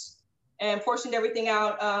oats and portioned everything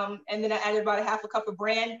out. And then I added about a half a cup of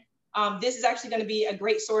bran. This is actually gonna be a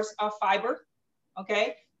great source of fiber,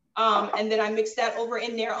 okay? And then I mixed that over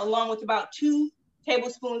in there along with about 2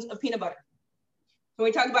 tablespoons of peanut butter. When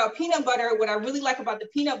we talk about peanut butter, what I really like about the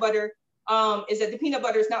peanut butter is that the peanut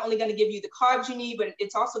butter is not only gonna give you the carbs you need, but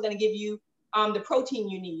it's also gonna give you the protein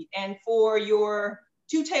you need. And for your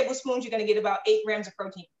 2 tablespoons, you're gonna get about 8 grams of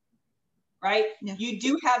protein, right? Yeah. You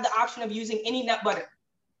do have the option of using any nut butter.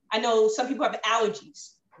 I know some people have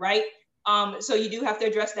allergies, right? So you do have to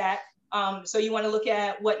address that. So you wanna look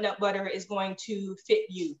at what nut butter is going to fit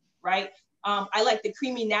you, right? I like the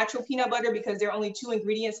creamy natural peanut butter because there are only 2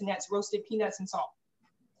 ingredients, and that's roasted peanuts and salt,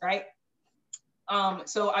 right?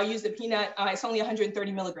 So I use the peanut, it's only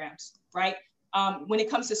 130 milligrams, right? When it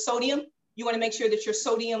comes to sodium, you wanna make sure that your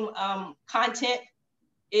sodium content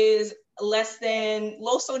is less than,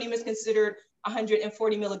 low sodium is considered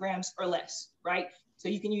 140 milligrams or less, right? So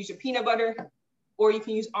you can use your peanut butter, or you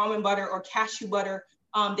can use almond butter or cashew butter.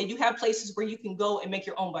 They do have places where you can go and make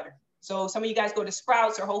your own butter. So some of you guys go to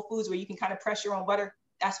Sprouts or Whole Foods where you can kind of press your own butter.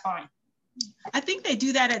 That's fine. I think they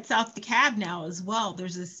do that at South DeKalb now as well.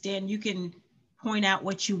 There's a stand you can point out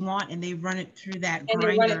what you want, and they run it through that grinder. And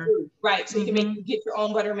they run it through, right? So you can get your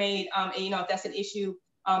own butter made. And if that's an issue,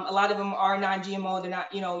 a lot of them are non-GMO. They're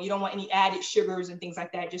not, you don't want any added sugars and things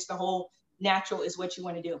like that. Just the whole natural is what you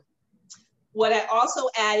want to do. What I also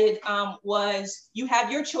added was, you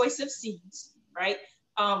have your choice of seeds, right?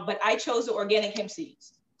 But I chose the organic hemp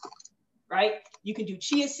seeds, right? You can do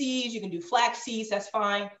chia seeds, you can do flax seeds, that's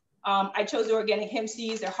fine. I chose the organic hemp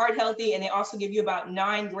seeds. They're heart healthy, and they also give you about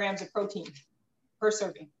 9 grams of protein per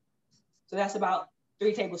serving. So that's about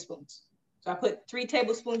 3 tablespoons. So I put 3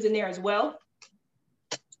 tablespoons in there as well.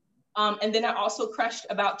 And then I also crushed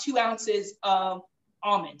about 2 ounces of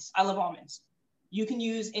almonds. I love almonds. You can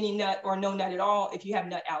use any nut or no nut at all if you have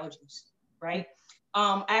nut allergies, right?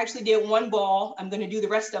 I actually did 1 ball. I'm gonna do the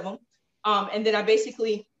rest of them. And then I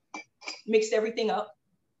basically mixed everything up.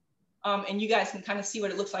 And you guys can kind of see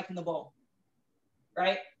what it looks like in the bowl,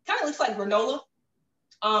 right? Kind of looks like granola,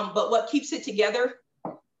 but what keeps it together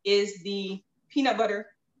is the peanut butter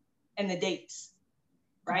and the dates,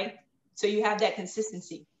 right? So you have that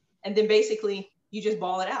consistency. And then basically you just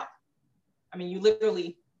ball it out. I mean, you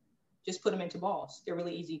literally just put them into balls. They're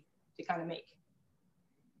really easy to kind of make.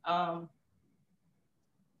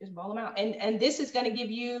 Just ball them out. And this is gonna give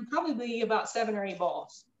you probably about 7 or 8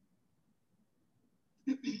 balls.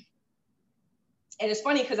 And it's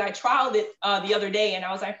funny because I trialed it the other day, and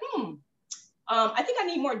I was like, I think I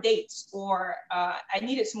need more dates, or I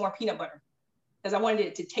needed some more peanut butter because I wanted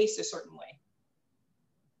it to taste a certain way.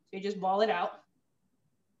 So you just ball it out.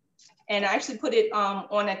 And I actually put it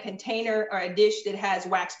on a container or a dish that has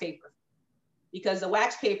wax paper, because the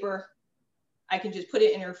wax paper, I can just put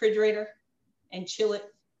it in the refrigerator and chill it.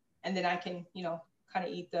 And then I can, kind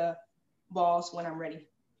of eat the balls when I'm ready.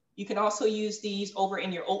 You can also use these over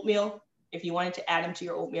in your oatmeal. If you wanted to add them to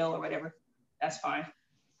your oatmeal or whatever, that's fine.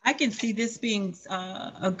 I can see this being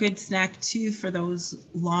a good snack too for those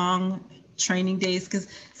long training days, because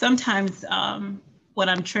sometimes when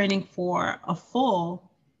I'm training for a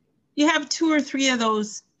full, you have 2 or 3 of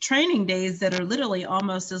those training days that are literally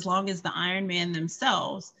almost as long as the Ironman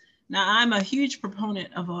themselves. Now, I'm a huge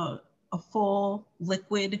proponent of a full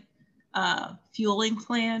liquid fueling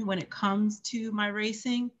plan when it comes to my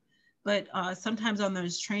racing, but sometimes on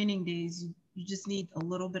those training days, you just need a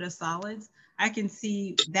little bit of solids. I can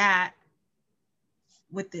see that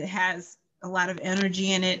with it has a lot of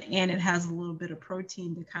energy in it, and it has a little bit of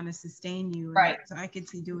protein to kind of sustain you. Right. So I could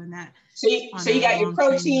see doing that. So you got your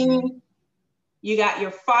protein, you got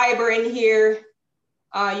your fiber in here,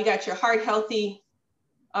 you got your heart healthy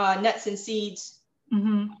nuts and seeds.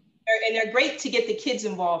 And they're great to get the kids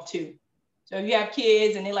involved too. So if you have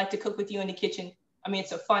kids and they like to cook with you in the kitchen, I mean,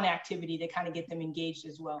 it's a fun activity to kind of get them engaged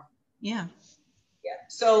as well. Yeah. Yeah.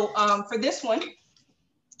 So for this one,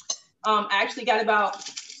 I actually got about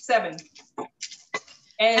 7.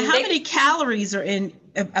 And how many calories are in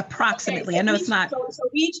approximately? Okay, so I know it's not. So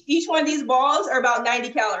each one of these balls are about 90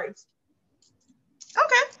 calories.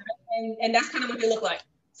 Okay. And that's kind of what they look like.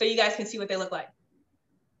 So you guys can see what they look like.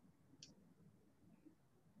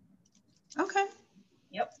 Okay.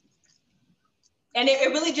 Yep. And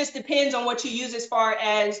it really just depends on what you use as far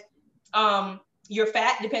as your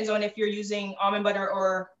fat. Depends on if you're using almond butter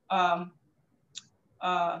or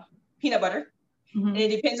peanut butter. And it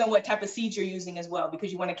depends on what type of seeds you're using as well,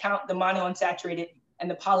 because you want to count the monounsaturated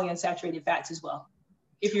and the polyunsaturated fats as well.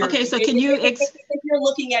 If you're okay, so if you're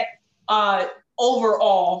looking at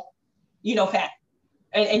overall, you know, fat,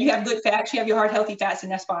 and you have good fats, you have your heart healthy fats,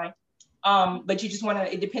 and that's fine. But you just want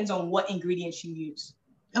to, it depends on what ingredients you use.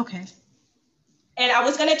 Okay. And I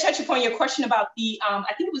was going to touch upon your question about the,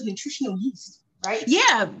 I think it was nutritional yeast, right?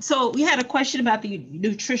 Yeah. So we had a question about the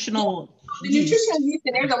nutritional yeast. Nutritional yeast,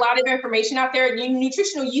 and there's a lot of information out there.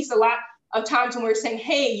 Nutritional yeast, a lot of times when we're saying,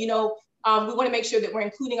 hey, you know, we want to make sure that we're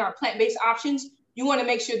including our plant-based options. You want to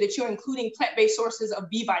make sure that you're including plant-based sources of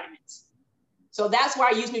B vitamins. So that's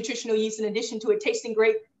why I use nutritional yeast in addition to it tasting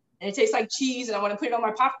great and it tastes like cheese and I want to put it on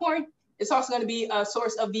my popcorn. It's also going to be a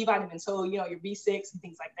source of B vitamins. So, you know, your B6 and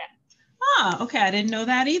things like that. Ah, okay. I didn't know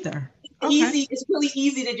that either. Okay. Easy. It's really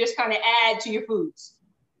easy to just kind of add to your foods.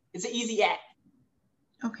 It's an easy add.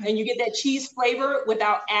 Okay. And you get that cheese flavor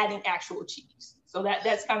without adding actual cheese. So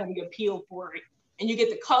that's kind of the appeal for it. And you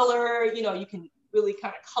get the color, you know, you can really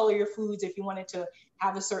kind of color your foods if you wanted to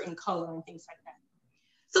have a certain color and things like that.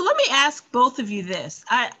 So let me ask both of you this.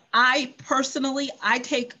 I personally, I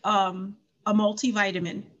take a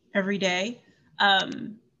multivitamin every day.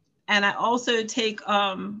 And I also take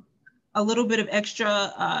a little bit of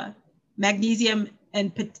extra magnesium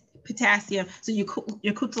and potassium. So your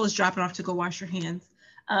kutla is dropping off to go wash your hands.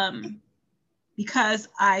 Because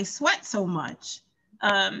I sweat so much.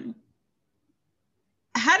 What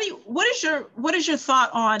is your thought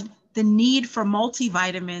on the need for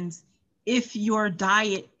multivitamins if your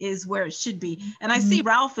diet is where it should be? And I see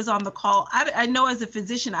Ralph is on the call. I know as a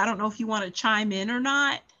physician, I don't know if you want to chime in or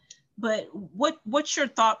not, but what's your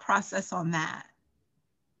thought process on that?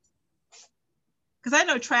 Because I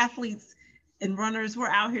know triathletes and runners, we're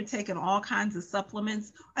out here taking all kinds of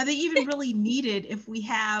supplements. Are they even really needed if we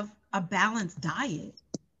have a balanced diet?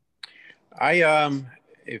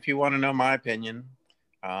 If you want to know my opinion,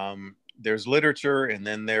 there's literature and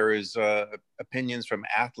then there is opinions from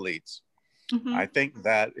athletes. I think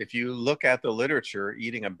that if you look at the literature,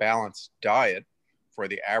 eating a balanced diet for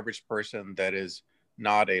the average person that is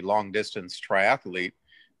not a long distance triathlete,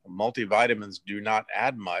 multivitamins do not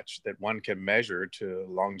add much that one can measure to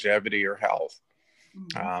longevity or health.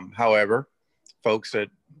 However, folks that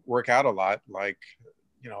work out a lot, like,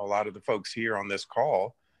 you know, a lot of the folks here on this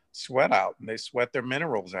call sweat out and they sweat their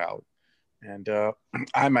minerals out. And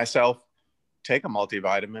I myself take a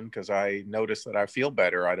multivitamin because I notice that I feel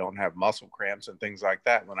better. I don't have muscle cramps and things like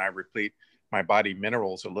that when I replete my body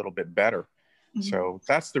minerals a little bit better. So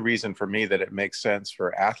that's the reason for me that it makes sense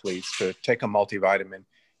for athletes to take a multivitamin,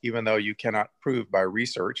 even though you cannot prove by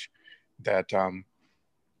research that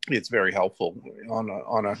it's very helpful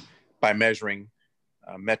by measuring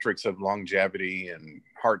metrics of longevity and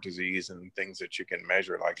heart disease and things that you can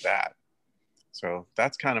measure like that. So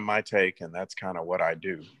that's kind of my take, and that's kind of what I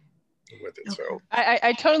do with it. So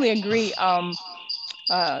I totally agree,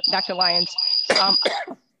 Dr. Lyons.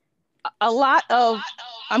 A lot of,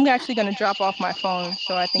 I'm actually going to drop off my phone,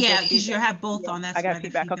 so I think because you have both on. That's I got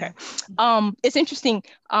feedback. Okay. It's interesting.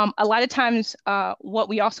 A lot of times, what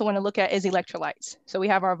we also want to look at is electrolytes. So we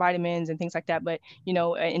have our vitamins and things like that, but you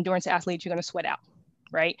know, endurance athletes, you're going to sweat out,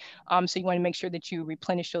 right? So you want to make sure that you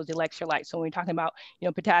replenish those electrolytes. So when we're talking about, you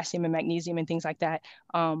know, potassium and magnesium and things like that,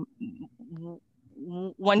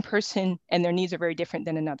 one person and their needs are very different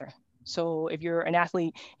than another. So if you're an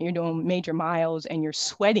athlete and you're doing major miles and you're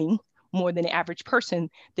sweating more than the average person,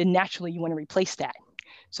 then naturally you want to replace that.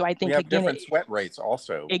 So I think we have again, different sweat rates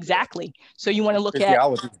also. Exactly. So you want to look at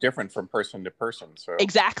physiology is different from person to person. So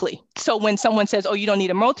exactly. So when someone says, "Oh, you don't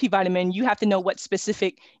need a multivitamin," you have to know what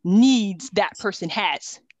specific needs that person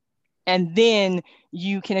has, and then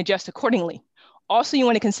you can adjust accordingly. Also, you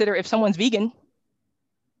want to consider if someone's vegan,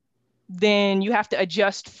 then you have to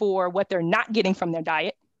adjust for what they're not getting from their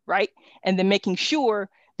diet, right? And then making sure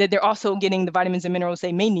that they're also getting the vitamins and minerals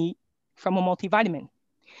they may need from a multivitamin.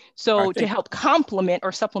 So to help complement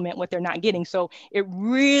or supplement what they're not getting. So it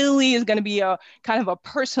really is going to be a kind of a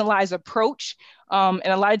personalized approach. And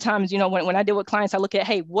a lot of times, you know, when I deal with clients, I look at,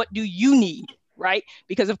 hey, what do you need? Right?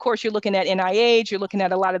 Because of course you're looking at NIH, you're looking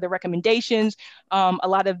at a lot of the recommendations, a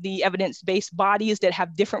lot of the evidence-based bodies that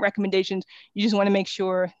have different recommendations. You just want to make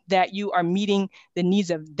sure that you are meeting the needs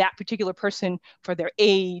of that particular person for their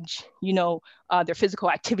age, you know, their physical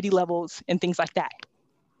activity levels and things like that.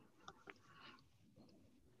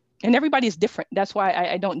 And everybody is different. That's why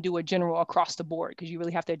I don't do a general across the board, because you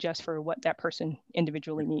really have to adjust for what that person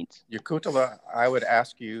individually needs. Yakutala, I would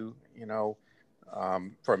ask you, you know,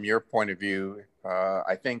 from your point of view,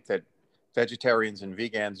 I think that vegetarians and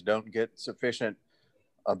vegans don't get sufficient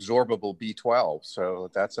absorbable B12.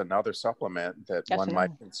 So that's another supplement that one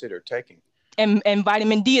might consider taking. And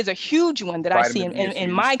vitamin D is a huge one that I see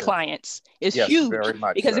in my clients. It's huge, very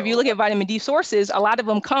much because if you look at vitamin D sources, a lot of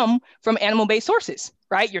them come from animal-based sources,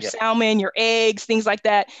 right? Your salmon, your eggs, things like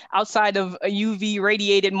that, outside of UV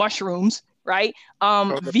radiated mushrooms, right?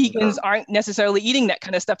 Vegans aren't necessarily eating that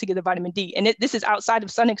kind of stuff to get the vitamin D. And this is outside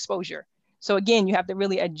of sun exposure. So again, you have to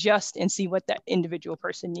really adjust and see what that individual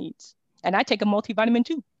person needs. And I take a multivitamin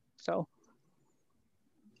too, so.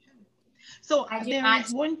 So I do not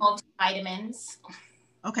take multivitamins.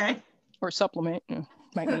 Okay. Or supplement.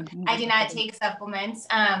 I do not take supplements,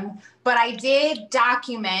 but I did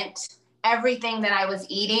document everything that I was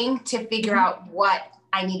eating to figure out what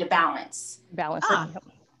I need to balance.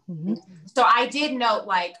 So I did note,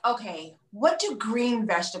 like, okay, what do green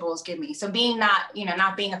vegetables give me? So being not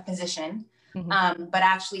being a physician, but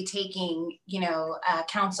actually taking,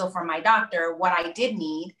 counsel from my doctor, what I did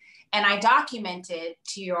need. And I documented,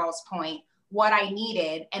 to your all's point, what I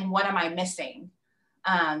needed and what am I missing.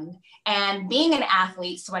 And being an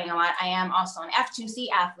athlete, sweating a lot, I am also an F2C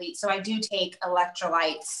athlete. So I do take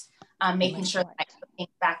electrolytes, making sure that I put things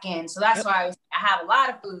back in. So that's why I have a lot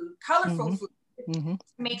of food, colorful food, to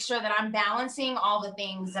make sure that I'm balancing all the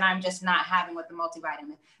things that I'm just not having with the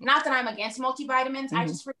multivitamin. Not that I'm against multivitamins, I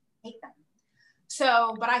just forget to take them.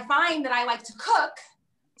 So, but I find that I like to cook.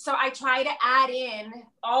 So I try to add in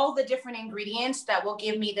all the different ingredients that will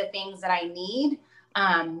give me the things that I need.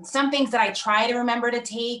 Some things that I try to remember to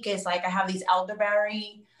take is, like, I have these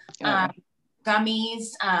elderberry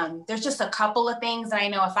gummies. There's just a couple of things that I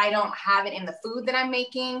know if I don't have it in the food that I'm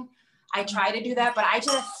making, I try to do that, but I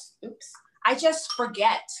just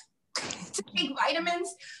forget to take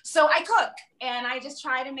vitamins. So I cook and I just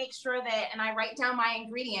try to make sure that, and I write down my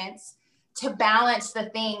ingredients to balance the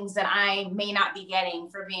things that I may not be getting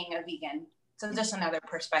for being a vegan. So just another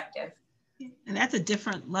perspective. And that's a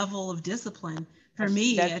different level of discipline. For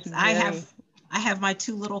me, I have my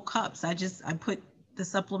 2 little cups. I put the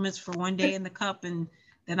supplements for one day in the cup, and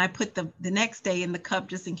then I put the next day in the cup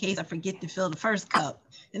just in case I forget to fill the first cup.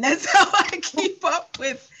 And that's how I keep up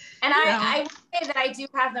with. And I would say that I do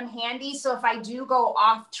have them handy. So if I do go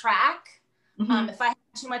off track, if I have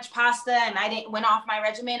too much pasta and I went off my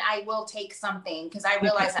regimen, I will take something because I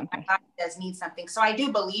realize that my body does need something. So I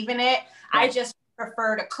do believe in it. I just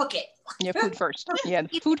prefer to cook it. Yeah, food first. Yeah,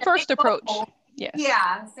 the food first approach. Yes.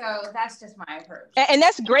 Yeah, so that's just my approach. And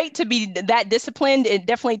that's great to be that disciplined. It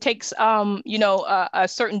definitely takes, a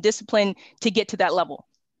certain discipline to get to that level.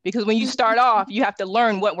 Because when you start off, you have to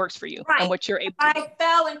learn what works for you and what you're able to do. I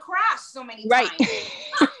fell and crashed so many times.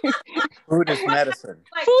 Food is medicine.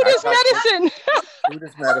 Food is medicine. Food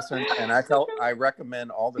is medicine. And I recommend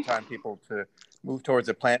all the time people to move towards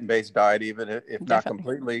a plant-based diet, even if not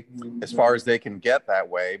completely, as far as they can get that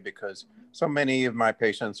way, because so many of my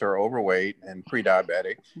patients are overweight and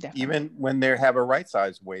pre-diabetic. Even when they have a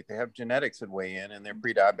right-sized weight, they have genetics that weigh in and they're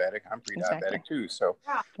pre-diabetic. I'm pre-diabetic too. So,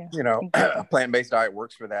 a plant-based diet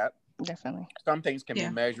works for that. Definitely. Some things can be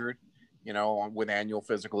measured, with annual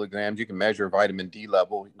physical exams. You can measure vitamin D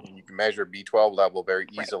level. You can measure B12 level very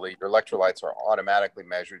easily. Your electrolytes are automatically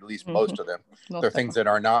measured, at least most of them. There are things that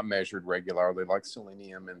are not measured regularly, like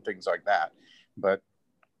selenium and things like that. But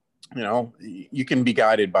you can be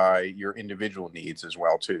guided by your individual needs as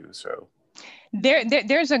well too. So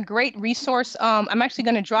there's a great resource. I'm actually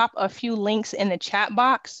going to drop a few links in the chat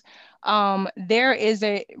box. there is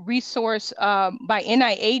a resource by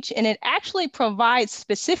NIH, and it actually provides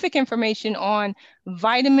specific information on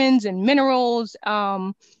vitamins and minerals,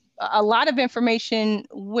 a lot of information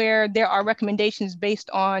where there are recommendations based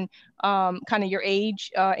on kind of your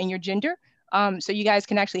age and your gender. So you guys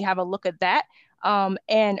can actually have a look at that.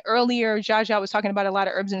 And earlier, Jaja was talking about a lot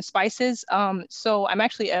of herbs and spices. So I'm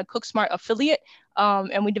actually a CookSmart affiliate,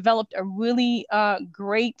 and we developed a really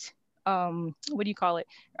great, what do you call it,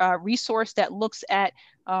 resource that looks at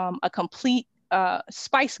a complete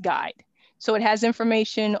spice guide. So it has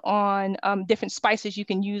information on different spices you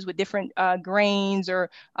can use with different grains or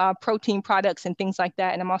protein products and things like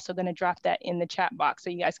that. And I'm also going to drop that in the chat box so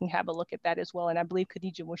you guys can have a look at that as well. And I believe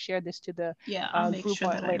Khadija will share this to the I'll make group sure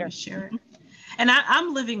that later. I share it. And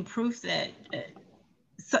I'm living proof that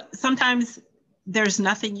sometimes there's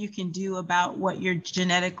nothing you can do about what you're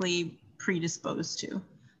genetically predisposed to.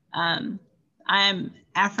 I'm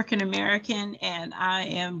African American and I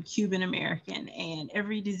am Cuban American, and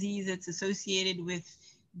every disease that's associated with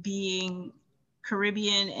being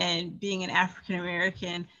Caribbean and being an African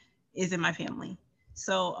American is in my family.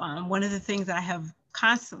 So one of the things I have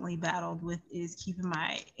constantly battled with is keeping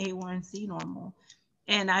my A1C normal.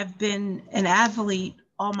 And I've been an athlete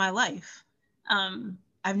all my life.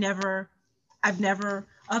 I've never,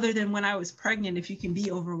 other than when I was pregnant, if you can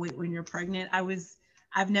be overweight when you're pregnant,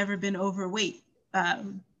 I've never been overweight.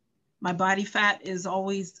 My body fat is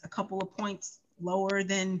always a couple of points lower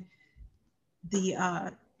than the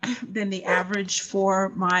average for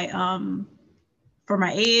my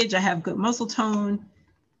age. I have good muscle tone.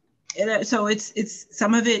 So it's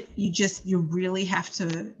some of it you really have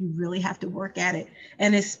to work at it,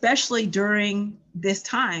 and especially during this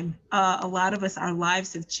time, a lot of us, our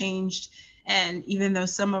lives have changed, and even though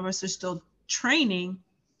some of us are still training,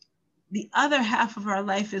 the other half of our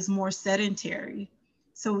life is more sedentary.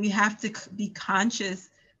 So we have to be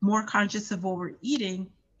more conscious of what we're eating,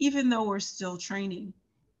 even though we're still training.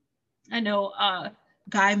 I know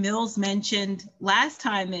Guy Mills mentioned last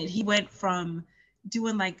time that he went from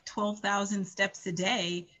doing like 12,000 steps a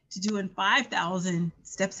day to doing 5,000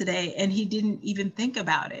 steps a day, and he didn't even think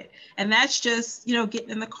about it. And that's just, getting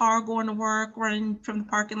in the car, going to work, running from the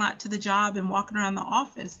parking lot to the job, and walking around the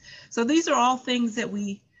office. So these are all things that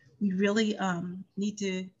we really need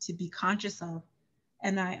to be conscious of.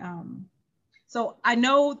 And so I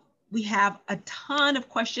know we have a ton of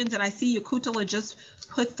questions, and I see Yakutala just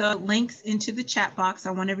put the links into the chat box.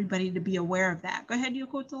 I want everybody to be aware of that. Go ahead,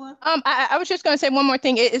 Yakutala. I was just going to say one more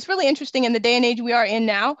thing. It's really interesting in the day and age we are in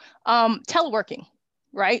now, teleworking,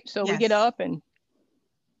 right? So yes. We get up and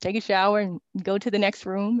take a shower and go to the next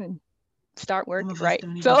room and start work, right?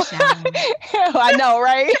 So I know,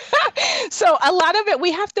 right? So a lot of it,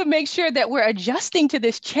 we have to make sure that we're adjusting to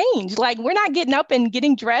this change. Like, we're not getting up and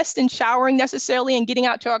getting dressed and showering necessarily and getting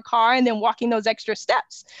out to our car and then walking those extra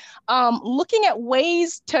steps. Looking at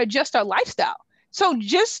ways to adjust our lifestyle. So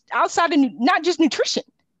just outside of not just nutrition,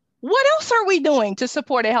 what else are we doing to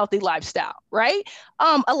support a healthy lifestyle, right?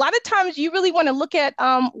 A lot of times you really want to look at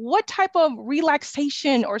what type of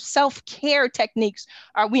relaxation or self-care techniques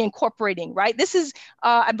are we incorporating, right? This is,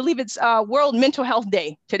 I believe it's World Mental Health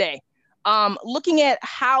Day today. Looking at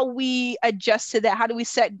how we adjust to that. How do we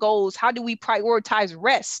set goals? How do we prioritize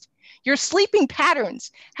rest? Your sleeping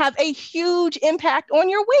patterns have a huge impact on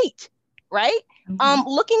your weight, right? Mm-hmm.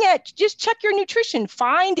 Looking at, just check your nutrition,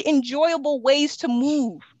 find enjoyable ways to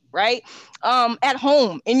move, right? At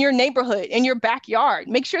home, in your neighborhood, in your backyard.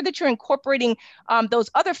 Make sure that you're incorporating those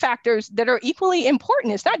other factors that are equally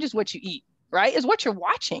important. It's not just what you eat, right? It's what you're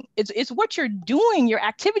watching. It's what you're doing, your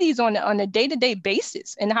activities on a day-to-day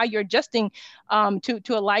basis, and how you're adjusting to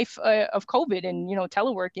a life of COVID and,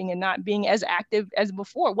 teleworking and not being as active as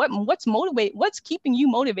before. What's keeping you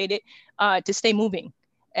motivated to stay moving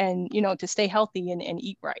and, to stay healthy and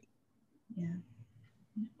eat right? Yeah.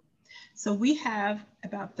 So we have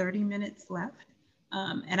about 30 minutes left.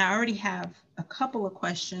 And I already have a couple of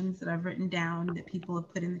questions that I've written down that people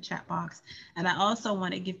have put in the chat box. And I also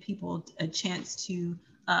want to give people a chance to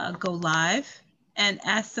go live and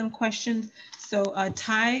ask some questions. So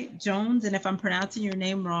Ty Jones, and if I'm pronouncing your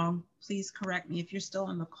name wrong, please correct me if you're still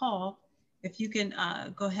on the call. If you can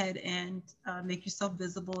go ahead and make yourself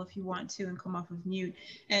visible if you want to and come off of mute.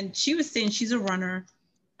 And she was saying she's a runner.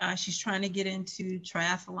 She's trying to get into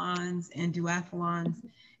triathlons and duathlons.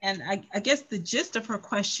 And I guess the gist of her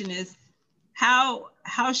question is, how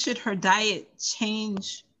should her diet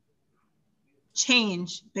change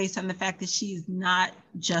based on the fact that she's not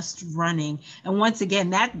just running? And once again,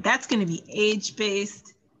 that's going to be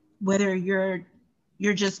age-based, whether you're,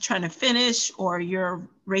 you're just trying to finish, or you're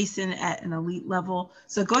racing at an elite level.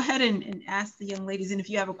 So go ahead and ask the young ladies. And if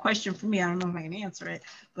you have a question for me, I don't know if I can answer it,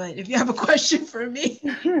 but if you have a question for me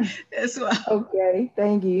as well. Okay,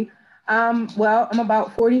 thank you. Well, I'm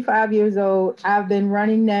about 45 years old. I've been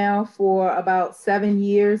running now for about 7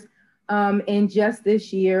 years. And just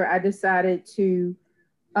this year, I decided to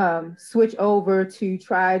switch over to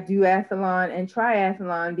try duathlon and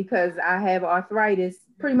triathlon because I have arthritis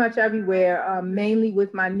pretty much everywhere, mainly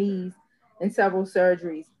with my knees and several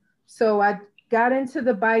surgeries. So I got into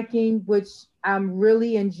the biking, which I'm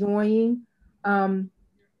really enjoying.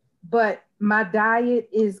 But my diet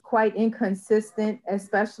is quite inconsistent,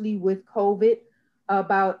 especially with COVID.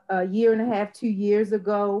 About a year and a half, 2 years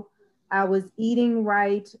ago, I was eating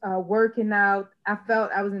right, working out. I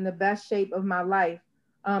felt I was in the best shape of my life.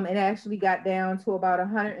 And actually got down to about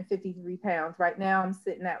 153 pounds. Right now I'm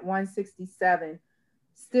sitting at 167,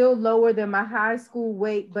 still lower than my high school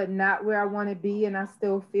weight, but not where I want to be. And I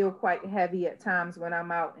still feel quite heavy at times when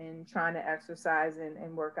I'm out and trying to exercise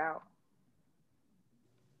and work out.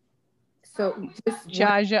 So just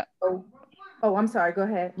Jaja. Oh, I'm sorry. Go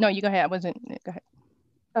ahead. No, you go ahead. I wasn't. Go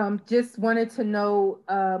ahead. Just wanted to know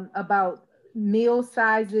about meal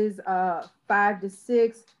sizes, 5 to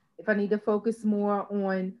 6. If I need to focus more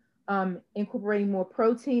on incorporating more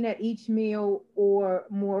protein at each meal, or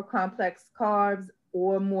more complex carbs,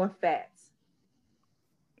 or more fats.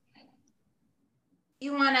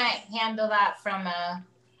 You want to handle that from a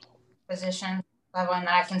physician level, and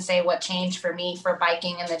I can say what changed for me for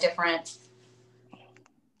biking and the different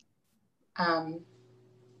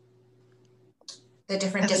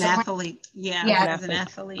as an athlete. Yeah, as an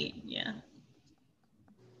athlete, yeah.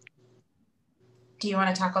 Do you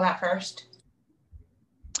want to tackle that first?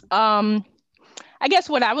 I guess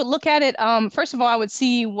what I would look at it, first of all, I would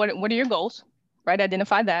see what are your goals, right?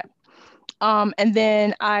 Identify that. And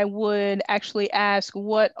then I would actually ask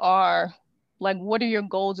what are your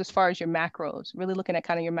goals as far as your macros, really looking at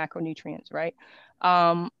kind of your macronutrients, right?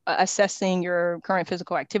 Assessing your current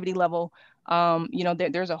physical activity level.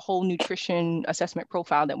 There's a whole nutrition assessment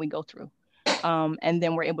profile that we go through. And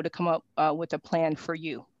then we're able to come up with a plan for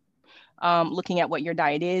you. Looking at what your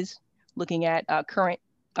diet is, looking at current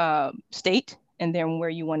state, and then where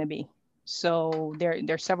you want to be. So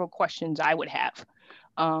there's several questions I would have.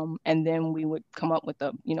 And then we would come up with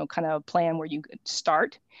a, kind of plan where you could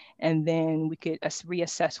start, and then we could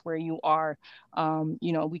reassess where you are,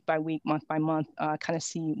 week by week, month by month, kind of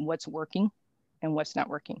see what's working and what's not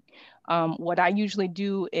working. What I usually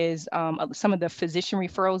do is some of the physician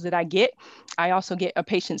referrals that I get, I also get a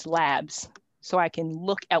patient's labs, so I can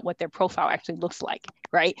look at what their profile actually looks like,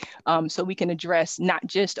 right? So we can address not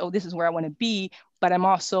just, oh, this is where I want to be, but I'm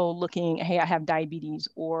also looking, hey, I have diabetes,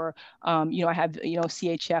 or, I have,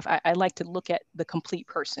 CHF. I like to look at the complete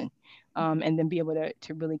person, and then be able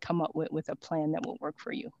to really come up with a plan that will work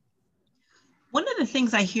for you. One of the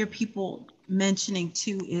things I hear people mentioning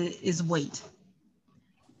too is weight.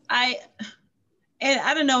 I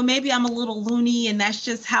don't know, maybe I'm a little loony and that's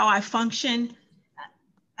just how I function.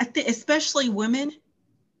 I think especially women,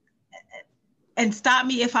 and stop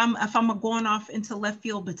me if I'm going off into left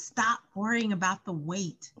field, but stop worrying about the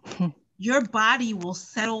weight. Your body will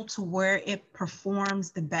settle to where it performs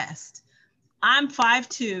the best. I'm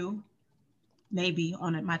 5'2", maybe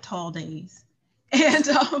on my tall days. And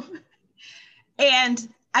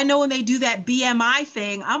I know when they do that BMI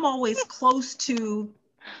thing, I'm always close to,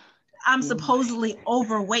 I'm supposedly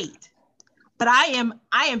overweight, but I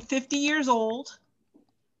am 50 years old.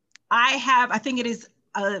 I think it is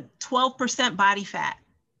a 12% body fat.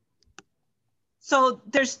 So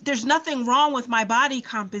there's nothing wrong with my body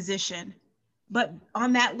composition, but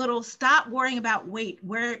on that little, stop worrying about weight.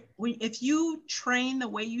 If you train the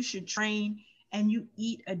way you should train and you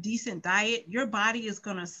eat a decent diet, your body is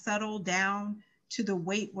going to settle down to the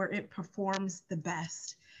weight where it performs the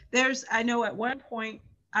best. I know at one point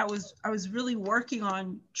I was really working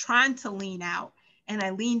on trying to lean out, and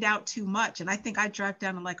I leaned out too much. And I think I dropped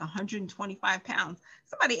down to like 125 pounds.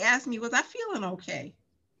 Somebody asked me, was I feeling okay?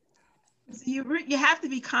 So you have to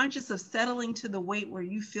be conscious of settling to the weight where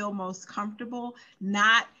you feel most comfortable,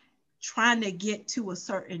 not trying to get to a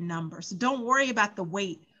certain number. So don't worry about the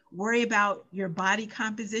weight. Worry about your body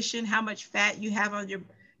composition, how much fat you have on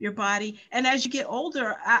your body. And as you get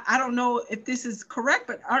older, I don't know if this is correct,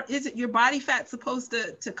 but is it your body fat supposed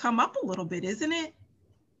to come up a little bit, isn't it?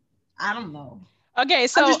 I don't know. Okay,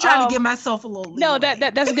 so I'm just trying to give myself a little leeway. No, that's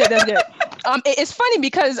good. That's good. It's funny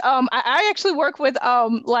because I actually work with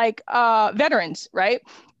veterans, right?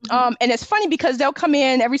 And it's funny because they'll come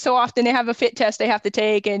in every so often, they have a fit test they have to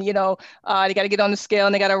take, and, you know, they got to get on the scale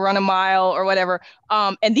and they got to run a mile or whatever.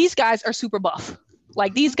 And these guys are super buff.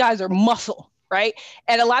 Like, these guys are muscle, right?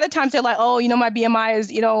 And a lot of times they're like, oh, you know, my BMI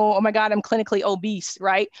is, you know, oh my God, I'm clinically obese,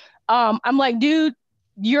 right? I'm like, dude,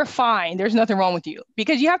 you're fine. There's nothing wrong with you,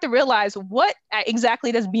 because you have to realize what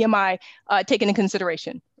exactly does BMI take into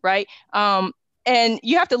consideration, right? And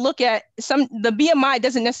you have to look at the BMI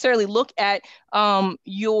doesn't necessarily look at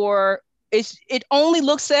it only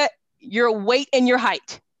looks at your weight and your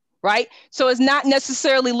height, right? So it's not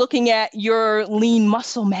necessarily looking at your lean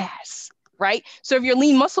muscle mass, right? So if your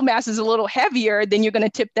lean muscle mass is a little heavier, then you're going to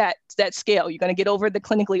tip that scale. You're going to get over the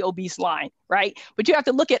clinically obese line, right? But you have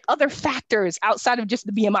to look at other factors outside of just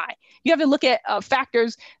the BMI. You have to look at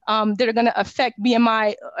factors that are going to affect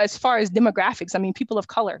BMI as far as demographics. I mean, people of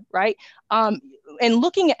color, right? And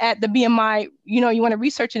looking at the BMI, you know, you want to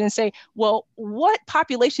research it and say, well, what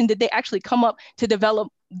population did they actually come up to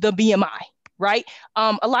develop the BMI, right?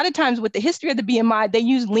 A lot of times with the history of the BMI, they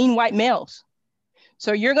use lean white males.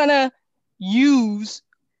 So you're going to use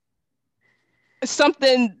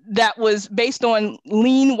something that was based on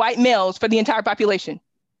lean white males for the entire population,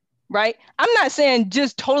 right? I'm not saying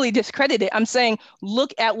just totally discredit it. I'm saying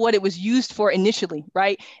look at what it was used for initially,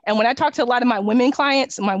 right? And when I talk to a lot of my women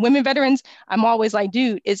clients, my women veterans, I'm always like,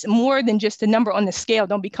 dude, it's more than just a number on the scale.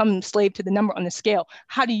 Don't become a slave to the number on the scale.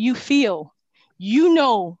 How do you feel? You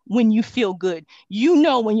know when you feel good. You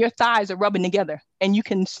know when your thighs are rubbing together and you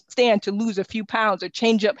can stand to lose a few pounds or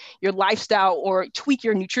change up your lifestyle or tweak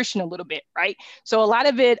your nutrition a little bit, right? So a lot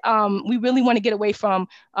of it, we really want to get away from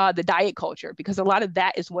the diet culture, because a lot of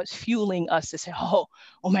that is what's fueling us to say, oh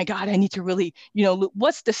my God, I need to really, you know,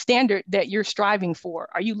 what's the standard that you're striving for?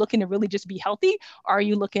 Are you looking to really just be healthy? Or are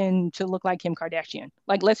you looking to look like Kim Kardashian?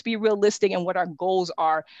 Like, let's be realistic in what our goals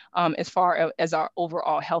are as far as our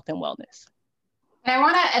overall health and wellness. And I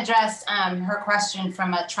want to address her question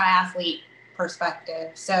from a triathlete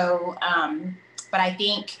perspective. So, but I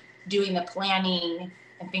think doing the planning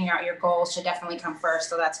and figuring out your goals should definitely come first.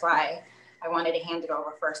 So that's why I wanted to hand it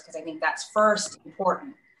over first, because I think that's first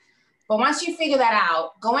important. But once you figure that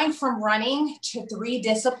out, going from running to 3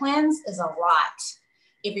 disciplines is a lot.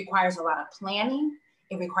 It requires a lot of planning.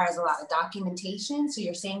 It requires a lot of documentation. So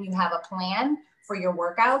you're saying you have a plan for your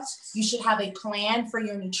workouts. You should have a plan for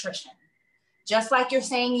your nutrition. Just like you're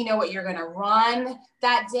saying, you know what you're going to run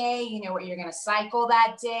that day, you know what you're going to cycle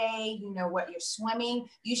that day, you know what you're swimming.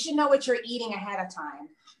 You should know what you're eating ahead of time.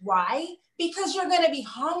 Why? Because you're going to be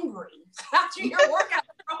hungry after your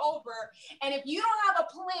workouts are over. And if you don't have a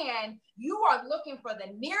plan, you are looking for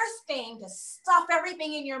the nearest thing to stuff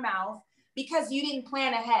everything in your mouth because you didn't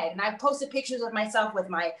plan ahead. And I've posted pictures of myself with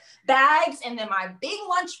my bags and then my big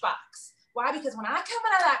lunchbox. Why? Because when I come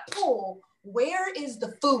out of that pool, where is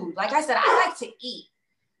the food? Like I said, I like to eat.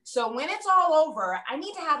 So when it's all over, I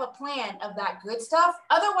need to have a plan of that good stuff.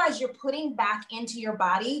 Otherwise, you're putting back into your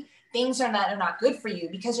body things are not good for you,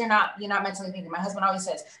 because you're not mentally thinking. My husband always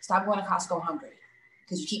says, stop going to Costco hungry,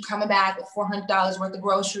 because you keep coming back with $400 worth of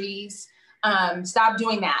groceries. Stop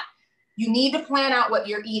doing that. You need to plan out what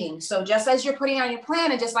you're eating. So just as you're putting on your plan,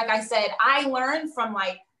 and just like I said, I learned from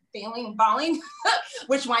like failing and falling,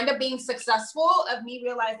 which wind up being successful, of me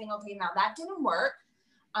realizing, okay, now that didn't work.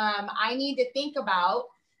 I need to think about,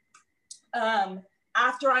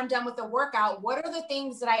 after I'm done with the workout, what are the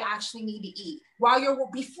things that I actually need to eat?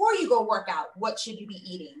 Before you go work out, what should you be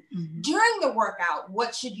eating? Mm-hmm. During the workout,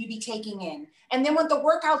 what should you be taking in? And then when the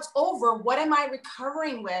workout's over, what am I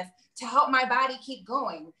recovering with to help my body keep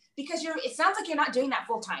going? Because it sounds like you're not doing that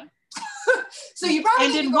full time. So you probably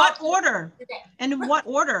and in what order? And in what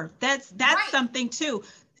order? That's right. Something too.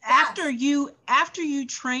 Yes. After you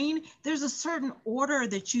train, there's a certain order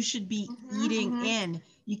that you should be eating in.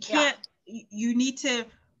 You can't. Yeah. You need to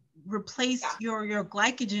replace your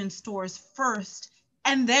glycogen stores first,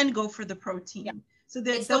 and then go for the protein. Yeah. So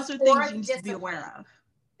those are things you need to be aware of.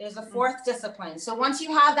 There's a fourth discipline. So once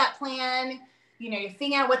you have that plan, you're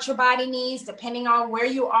figuring out what your body needs, depending on where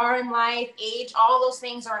you are in life, age, all those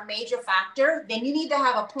things are a major factor. Then you need to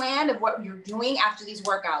have a plan of what you're doing after these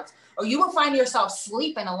workouts, or you will find yourself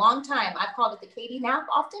sleeping a long time. I've called it the Katie nap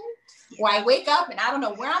often, where I wake up and I don't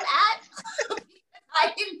know where I'm at. I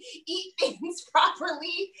didn't eat things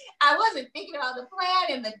properly. I wasn't thinking about the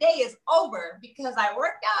plan, and the day is over because I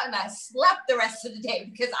worked out and I slept the rest of the day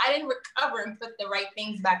because I didn't recover and put the right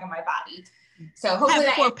things back in my body. So hopefully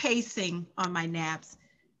I have poor pacing on my naps.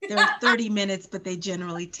 They're 30 minutes, but they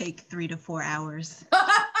generally take 3 to 4 hours.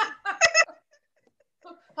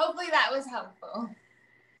 Hopefully that was helpful.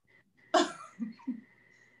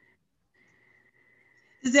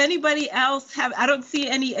 Does anybody else have, I don't see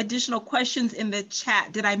any additional questions in the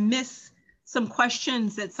chat. Did I miss some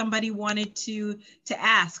questions that somebody wanted to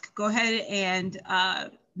ask? Go ahead and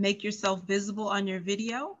make yourself visible on your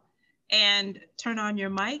video and turn on your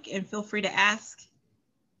mic and feel free to ask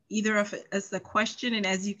either of us a question. And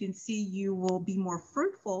as you can see, you will be more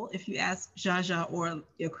fruitful if you ask Jaja or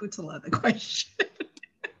Yakutala the question.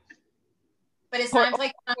 But it sounds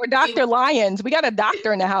like or Dr. Lyons. We got a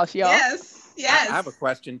doctor in the house, y'all. Yes, yes. I have a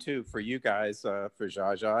question too for you guys, for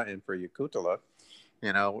Jaja and for Yakutala.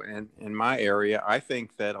 You know, in my area, I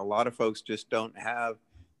think that a lot of folks just don't have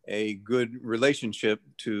a good relationship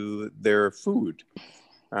to their food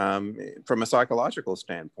from a psychological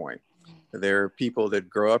standpoint. There are people that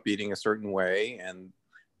grow up eating a certain way, and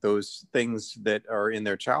those things that are in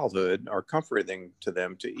their childhood are comforting to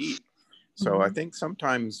them to eat. So I think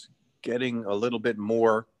sometimes getting a little bit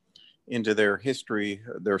more into their history,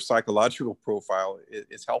 their psychological profile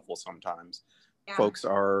is helpful sometimes. Yeah. Folks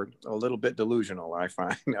are a little bit delusional, I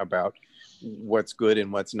find, about what's good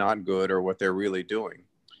and what's not good or what they're really doing.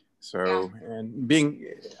 So, and being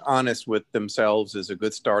honest with themselves is a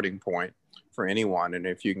good starting point for anyone. And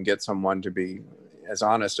if you can get someone to be as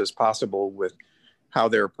honest as possible with how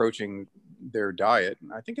they're approaching their diet,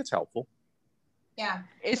 I think it's helpful. Yeah.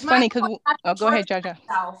 It's funny because, oh, go ahead, Jaja.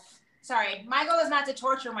 Sorry, my goal is not to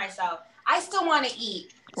torture myself. I still want to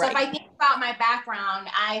eat. So if I think about my background,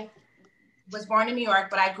 I was born in New York,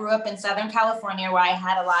 but I grew up in Southern California where I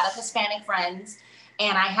had a lot of Hispanic friends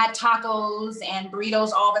and I had tacos and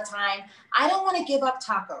burritos all the time. I don't want to give up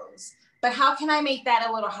tacos, but how can I make that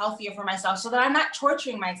a little healthier for myself so that I'm not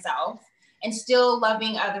torturing myself and still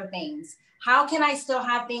loving other things? How can I still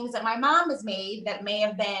have things that my mom has made that may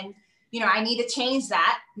have been, you know, I need to change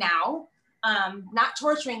that now. Not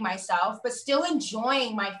torturing myself, but still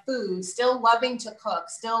enjoying my food, still loving to cook,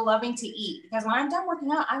 still loving to eat. Because when I'm done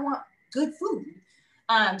working out, I want good food.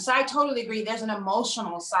 So I totally agree. There's an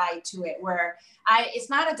emotional side to it where it's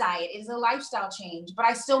not a diet, it's a lifestyle change, but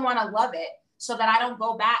I still want to love it so that I don't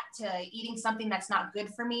go back to eating something that's not good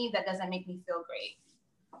for me, that doesn't make me feel great.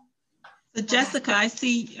 So Jessica, I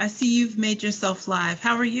see you've made yourself live.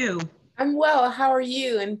 How are you? I'm well. How are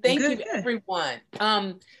you? And thank you to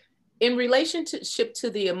everyone. In relationship to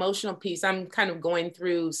the emotional piece, I'm kind of going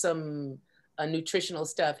through some nutritional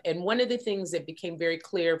stuff. And one of the things that became very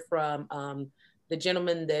clear from the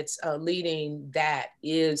gentleman that's leading that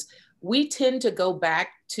is we tend to go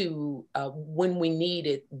back to when we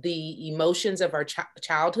needed the emotions of our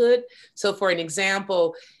childhood. So for an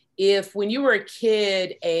example, if when you were a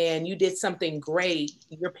kid and you did something great,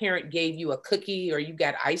 your parent gave you a cookie or you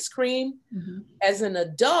got ice cream, as an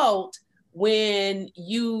adult, when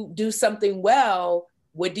you do something well,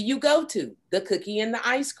 what do you go to? The cookie and the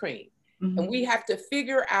ice cream. And we have to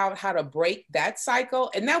figure out how to break that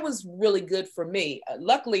cycle. And that was really good for me.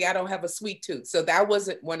 Luckily, I don't have a sweet tooth, so that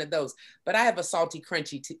wasn't one of those, but I have a salty,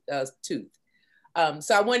 crunchy tooth.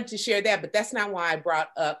 So I wanted to share that, but that's not why I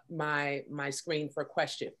brought up my screen for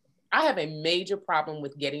question. I have a major problem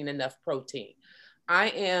with getting enough protein. I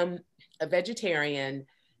am a vegetarian.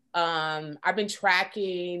 I've been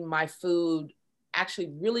tracking my food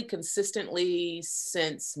actually really consistently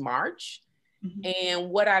since March.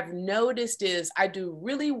 And what I've noticed is I do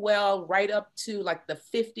really well right up to like the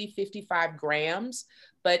 50, 55 grams.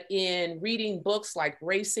 But in reading books like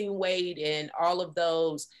Racing Weight and all of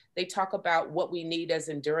those, they talk about what we need as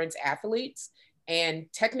endurance athletes. And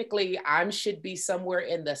technically, I should be somewhere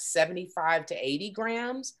in the 75 to 80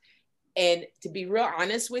 grams. And to be real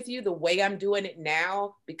honest with you, the way I'm doing it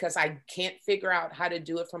now, because I can't figure out how to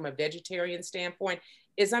do it from a vegetarian standpoint,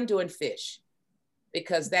 is I'm doing fish,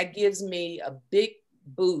 because that gives me a big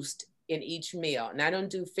boost in each meal. And I don't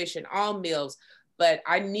do fish in all meals, but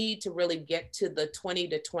I need to really get to the 20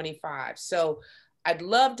 to 25. So I'd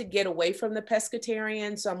love to get away from the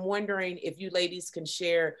pescatarian. So I'm wondering if you ladies can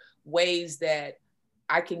share ways that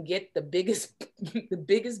I can get the biggest, the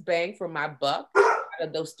biggest bang for my buck out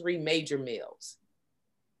of those three major meals.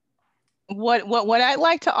 What I'd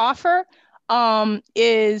like to offer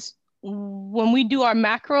is when we do our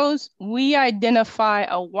macros, we identify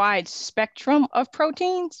a wide spectrum of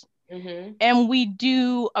proteins, and we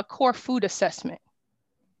do a core food assessment.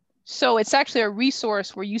 So it's actually a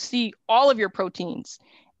resource where you see all of your proteins,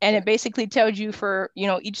 and it basically tells you for, you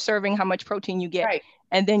know, each serving how much protein you get. Right.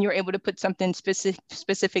 And then you're able to put something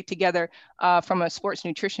specific together from a sports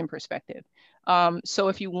nutrition perspective. So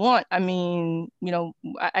if you want, I mean, you know,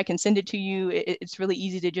 I can send it to you. It's really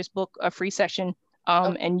easy to just book a free session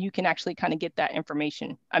And you can actually kind of get that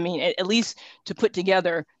information. I mean, at least to put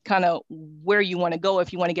together kind of where you want to go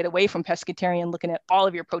if you want to get away from pescatarian, looking at all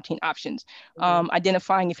of your protein options,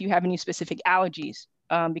 identifying if you have any specific allergies,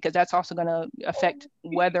 because that's also going to affect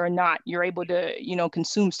whether or not you're able to, you know,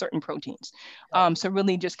 consume certain proteins. So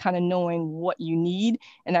really just kind of knowing what you need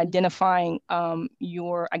and identifying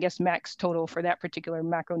your, I guess, max total for that particular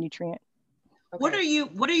macronutrient. What are you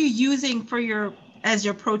using for your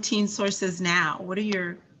protein sources now? What are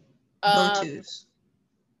your go-tos?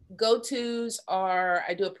 Go-tos are,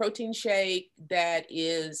 I do a protein shake that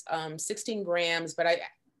is 16 grams, but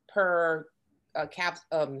per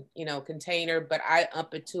container, but I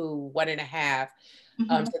up it to 1.5.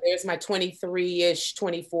 So there's my 23-ish,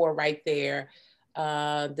 24 right there.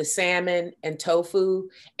 The salmon and tofu,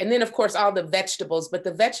 and then of course all the vegetables, but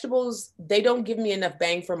the vegetables, they don't give me enough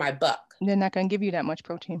bang for my buck. They're not going to give you that much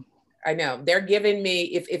protein. I know. They're giving me,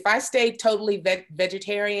 if I stayed totally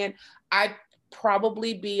vegetarian, I'd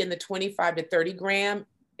probably be in the 25 to 30 gram.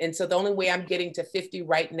 And so the only way I'm getting to 50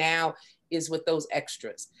 right now is with those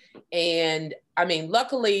extras. And I mean,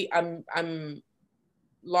 luckily I'm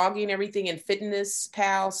logging everything in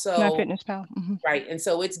FitnessPal. So MyFitnessPal. Right. And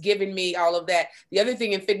so it's giving me all of that. The other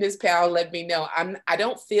thing in FitnessPal let me know I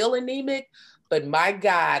don't feel anemic, but my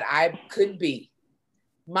God, I could be.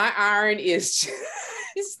 My iron is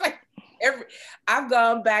it's like I've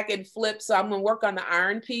gone back and flipped. So I'm gonna work on the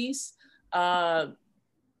iron piece. But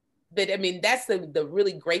I mean, that's the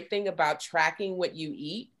really great thing about tracking what you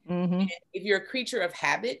eat. If you're a creature of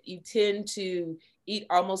habit, you tend to eat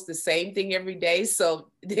almost the same thing every day. So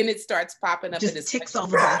then it starts popping up. Just ticks all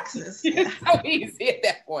the boxes. It's so easy at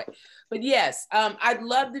that point. But yes, I'd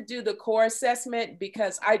love to do the core assessment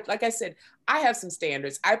because like I said, I have some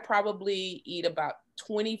standards. I probably eat about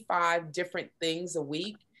 25 different things a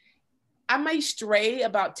week. I may stray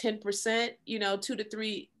about 10%, 2 to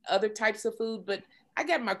 3 other types of food, but I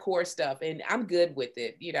got my core stuff and I'm good with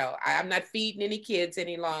it. I'm not feeding any kids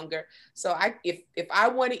any longer. So if I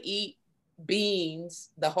want to eat beans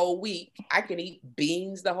the whole week, I can eat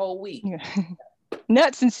beans the whole week. Yeah.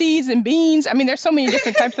 Nuts and seeds and beans. I mean, there's so many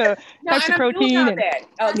different types of protein.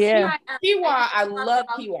 Quinoa, I love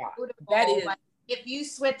quinoa. That is. If you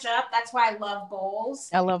switch up, that's why I love bowls.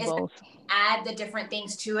 I love bowls. Add the different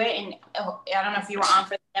things to it. And I don't know if you were on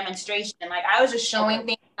for the demonstration. Like I was just showing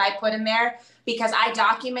things I put in there because I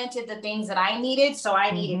documented the things that I needed. So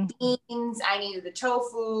I needed beans, I needed the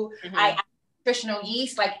tofu, I added nutritional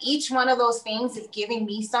yeast. Like each one of those things is giving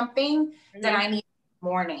me something that I need in the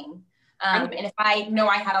morning. And if I know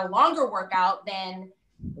I had a longer workout, then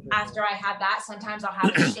after I have that, sometimes I'll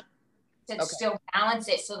have a shake to still balance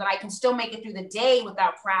it so that I can still make it through the day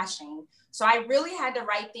without crashing. So I really had to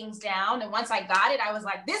write things down. And once I got it, I was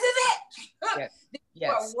like, this is it. This is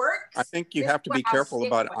what works. I think you have to be careful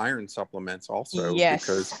about iron supplements also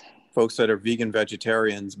because folks that are vegan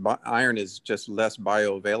vegetarians, iron is just less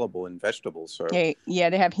bioavailable in vegetables. So they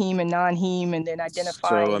have heme and non-heme, and then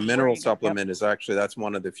identify. So a mineral supplement is actually, that's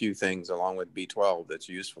one of the few things along with B12 that's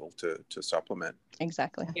useful to supplement.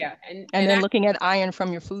 Exactly. Yeah. And then looking at iron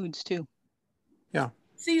from your foods too. Yeah.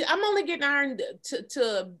 See, I'm only getting iron to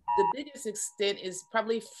the biggest extent is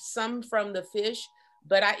probably some from the fish,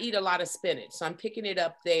 but I eat a lot of spinach. So I'm picking it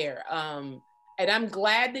up there. And I'm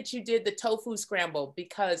glad that you did the tofu scramble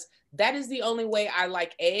because that is the only way I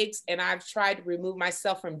like eggs. And I've tried to remove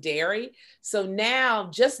myself from dairy. So now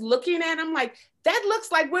just looking at them like, that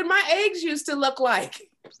looks like what my eggs used to look like.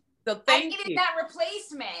 So thank you. I needed that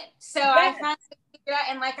replacement. So I finally figured it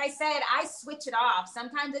out. And like I said, I switch it off.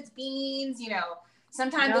 Sometimes it's beans,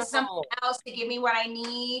 sometimes it's something else to give me what I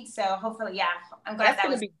need. So hopefully, I'm glad that's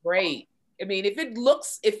going to be great. I mean, if it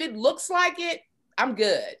looks like it, I'm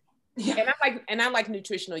good. Yeah. And I like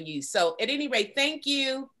nutritional yeast. So at any rate, thank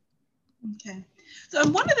you. Okay. So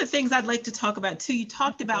one of the things I'd like to talk about too, you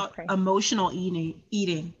talked about emotional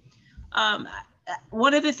eating.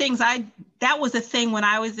 One of the things that was a thing when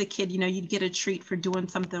I was a kid, you'd get a treat for doing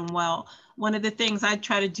something well. One of the things I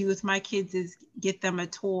try to do with my kids is get them a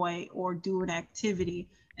toy or do an activity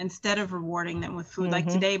instead of rewarding them with food. Like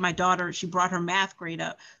today, my daughter, she brought her math grade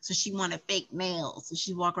up. So she wanted fake nails. So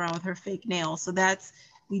she'd walk around with her fake nails. So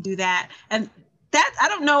we do that. And that, I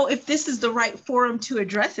don't know if this is the right forum to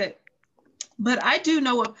address it, but I do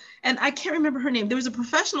know, and I can't remember her name. There was a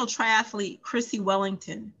professional triathlete, Chrissy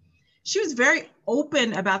Wellington. She was very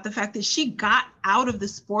open about the fact that she got out of the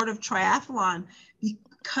sport of triathlon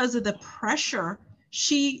because of the pressure.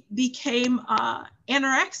 She became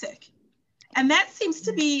anorexic. And that seems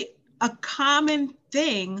to be a common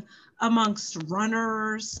thing amongst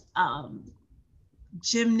runners,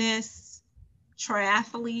 gymnasts,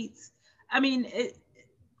 triathletes. I mean, it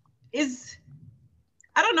is,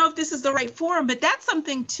 I don't know if this is the right forum, but that's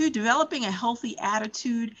something too, developing a healthy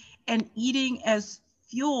attitude and eating as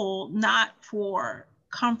fuel, not for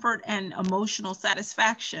comfort and emotional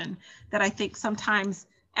satisfaction, that I think sometimes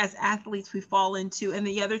as athletes we fall into. And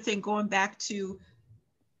the other thing, going back to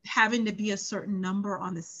having to be a certain number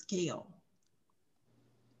on the scale.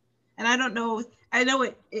 And I don't know, I know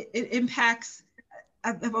it impacts,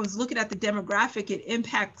 if I was looking at the demographic, it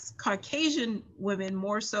impacts Caucasian women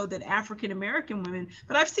more so than African American women,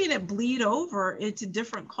 but I've seen it bleed over into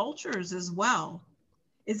different cultures as well.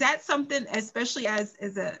 Is that something, especially as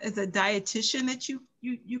a dietitian, that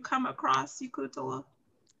you come across, Yekutela?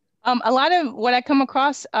 A lot of what I come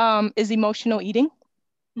across is emotional eating.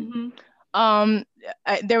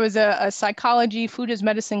 There was a psychology, food as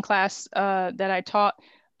medicine class that I taught,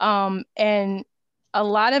 and a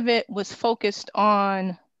lot of it was focused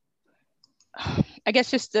on, I guess,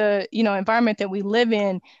 just the environment that we live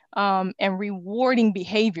in, and rewarding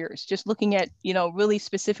behaviors, just looking at, really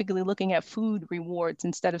specifically looking at food rewards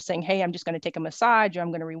instead of saying, hey, I'm just going to take a massage, or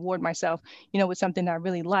I'm going to reward myself, with something that I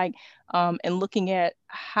really like, and looking at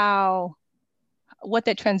what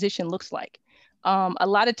that transition looks like. A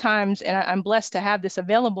lot of times, and I'm blessed to have this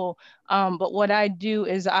available, but what I do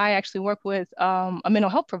is I actually work with a mental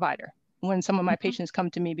health provider when some of my patients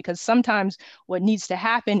come to me, because sometimes what needs to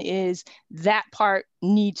happen is that part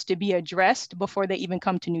needs to be addressed before they even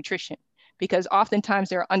come to nutrition, because oftentimes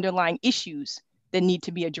there are underlying issues that need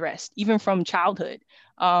to be addressed, even from childhood,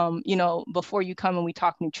 before you come and we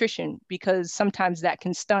talk nutrition, because sometimes that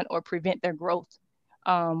can stunt or prevent their growth,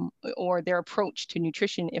 or their approach to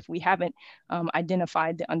nutrition if we haven't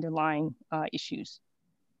identified the underlying issues.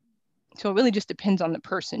 So it really just depends on the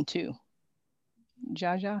person too.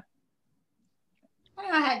 Jaja?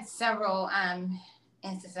 I had several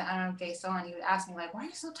instances. I don't know if Jay saw, and he would ask me, like, why are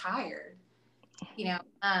you so tired? And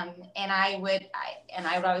I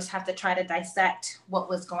would always have to try to dissect what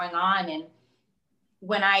was going on. And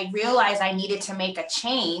when I realized I needed to make a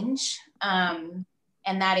change, and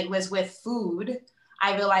that it was with food,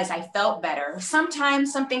 I realized I felt better.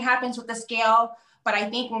 Sometimes something happens with the scale, but I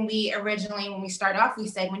think when we start off, we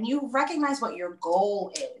said, when you recognize what your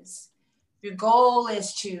goal is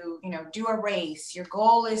to, do a race, your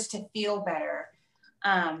goal is to feel better.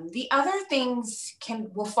 The other things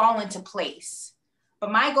will fall into place.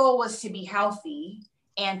 But my goal was to be healthy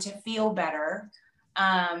and to feel better.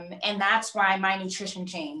 And that's why my nutrition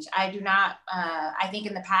changed. I do not, I think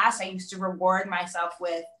in the past, I used to reward myself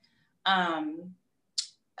with,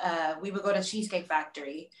 we would go to Cheesecake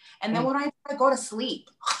Factory. And then when I go to sleep,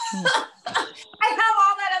 I have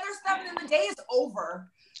all that other stuff, and then the day is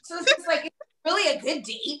over. So it's just like, it's really a good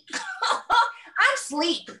date. I'm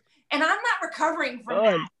asleep and I'm not recovering from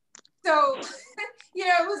that. So,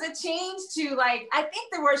 it was a change to, like, I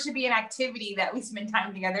think the word should be an activity that we spend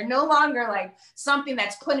time together, no longer like something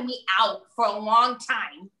that's putting me out for a long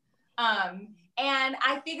time. And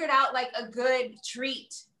I figured out like a good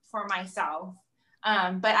treat for myself.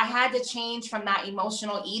 But I had to change from that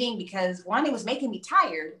emotional eating because, one, it was making me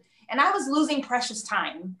tired and I was losing precious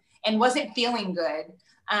time and wasn't feeling good.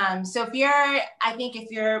 So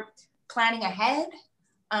if you're planning ahead,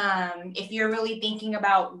 if you're really thinking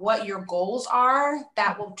about what your goals are,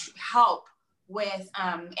 that will help with,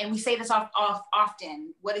 and we say this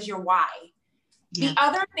often, what is your why? Yeah. The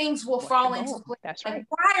other things will fall into place. That's right. Like,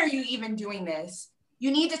 why are you even doing this?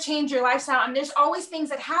 You need to change your lifestyle. And there's always things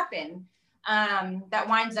that happen that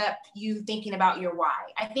winds up you thinking about your why.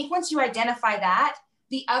 I think once you identify that,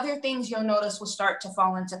 the other things you'll notice will start to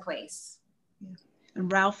fall into place. Yeah.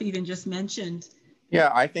 And Ralph even just mentioned.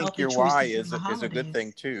 Yeah, I think your why is a good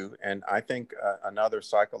thing too. And I think another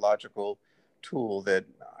psychological tool that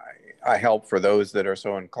I help for those that are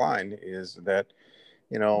so inclined is that,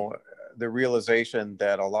 the realization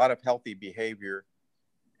that a lot of healthy behavior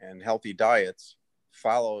and healthy diets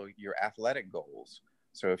follow your athletic goals.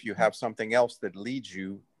 So if you have something else that leads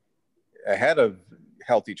you ahead of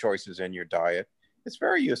healthy choices in your diet, it's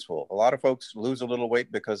very useful. A lot of folks lose a little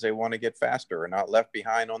weight because they want to get faster or not left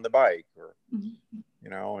behind on the bike, or,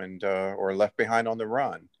 or left behind on the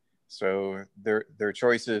run. So their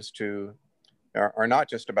choices are not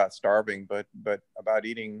just about starving, but about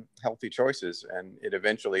eating healthy choices. And it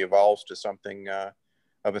eventually evolves to something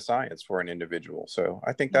of a science for an individual. So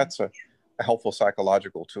I think that's a helpful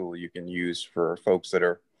psychological tool you can use for folks that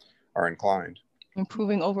are inclined.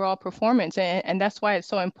 Improving overall performance. And that's why it's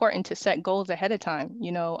so important to set goals ahead of time.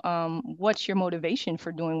 What's your motivation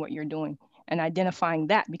for doing what you're doing, and identifying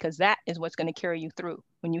that, because that is what's going to carry you through.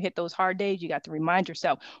 When you hit those hard days, you got to remind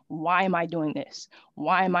yourself, why am I doing this?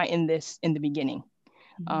 Why am I in this in the beginning?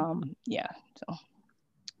 Yeah, so.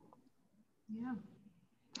 Yeah.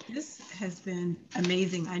 This has been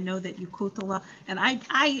amazing. I know that Yakutala and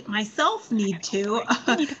I myself need to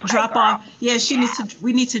drop off. Yeah,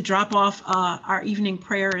 we need to drop off. Our evening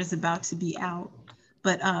prayer is about to be out,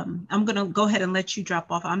 but I'm gonna go ahead and let you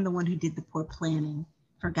drop off. I'm the one who did the poor planning.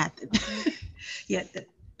 Forgot that. Yeah,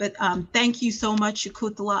 but thank you so much,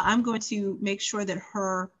 Yakutala. I'm going to make sure that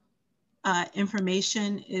her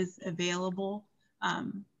information is available.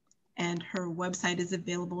 And her website is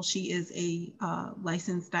available. She is a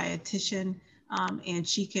licensed dietitian, and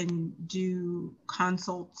she can do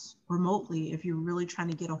consults remotely if you're really trying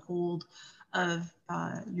to get a hold of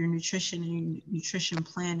your nutrition and your nutrition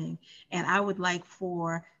planning. And I would like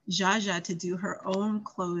for Jaja to do her own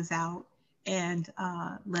closeout and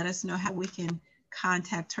let us know how we can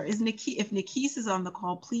contact her. If Nikise is on the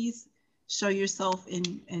call, please show yourself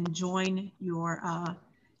and join your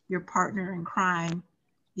partner in crime,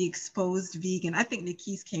 the Exposed Vegan. I think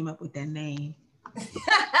Nikise came up with that name.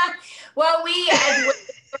 Well, the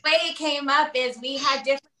way it came up is we had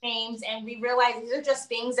different names, and we realized these are just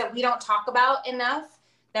things that we don't talk about enough,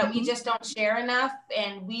 that we just don't share enough.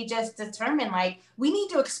 And we just determined, like, we need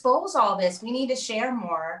to expose all this. We need to share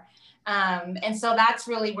more. And so that's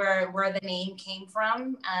really where the name came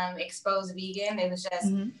from, Exposed Vegan. It was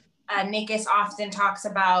just, Nikis often talks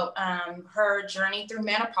about her journey through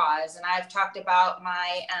menopause, and I've talked about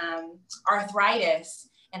my arthritis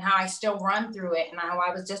and how I still run through it, and how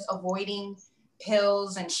I was just avoiding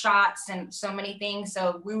pills and shots and so many things.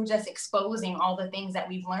 So we were just exposing all the things that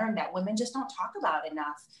we've learned that women just don't talk about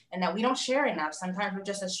enough, and that we don't share enough. Sometimes we're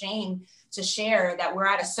just ashamed to share that we're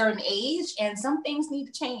at a certain age and some things need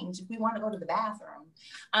to change if we want to go to the bathroom.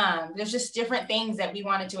 There's just different things that we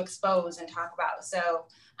wanted to expose and talk about. So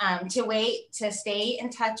to stay in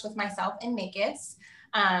touch with myself and Nikis,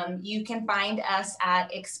 you can find us at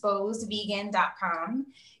exposedvegan.com.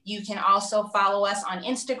 You can also follow us on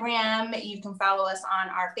Instagram. You can follow us on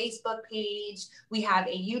our Facebook page. We have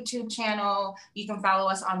a YouTube channel. You can follow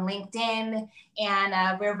us on LinkedIn.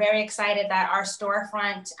 And we're very excited that our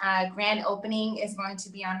storefront grand opening is going to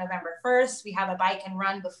be on November 1st. We have a bike and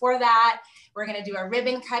run before that. We're going to do a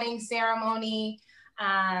ribbon cutting ceremony.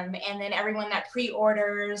 And then everyone that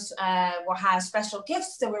pre-orders will have special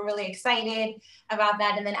gifts. So we're really excited about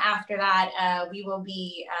that. And then after that, we will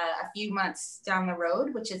be a few months down the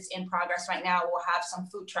road, which is in progress right now. We'll have some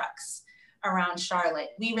food trucks around Charlotte.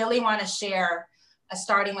 We really want to share,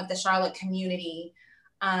 starting with the Charlotte community,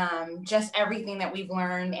 just everything that we've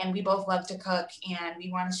learned. And we both love to cook, and we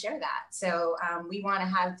want to share that. So we want to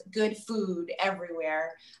have good food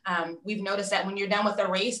everywhere. We've noticed that when you're done with a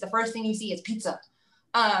race, the first thing you see is pizza.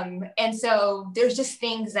 And so there's just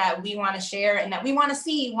things that we want to share and that we want to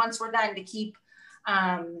see once we're done, to keep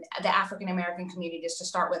the African-American community, just to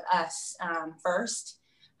start with us first.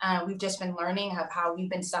 We've just been learning of how we've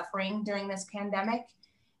been suffering during this pandemic,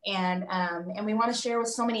 and we want to share with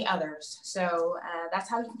so many others. So that's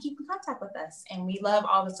how you can keep in contact with us. And we love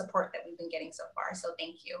all the support that we've been getting so far. So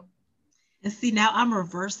thank you. And see, now I'm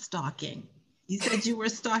reverse stalking. You said you were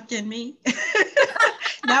stalking me.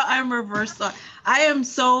 Now I'm reverse stalking. I am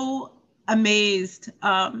so amazed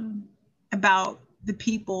about the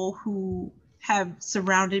people who have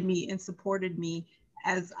surrounded me and supported me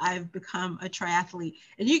as I've become a triathlete.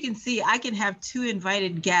 And you can see I can have 2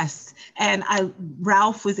 invited guests, and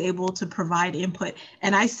Ralph was able to provide input.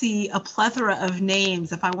 And I see a plethora of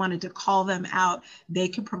names. If I wanted to call them out, they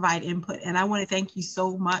could provide input. And I want to thank you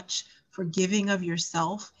so much for giving of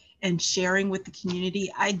yourself and sharing with the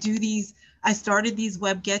community. I started these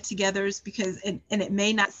web get-togethers because, and it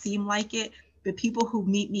may not seem like it, but people who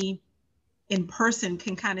meet me in person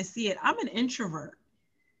can kind of see it. I'm an introvert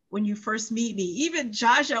when you first meet me. Even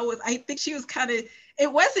Jaja I think she was kind of,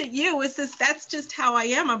 it wasn't you, it's just, that's just how I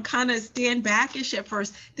am. I'm kind of stand backish at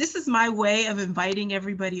first. This is my way of inviting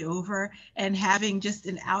everybody over and having just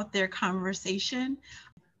an out there conversation.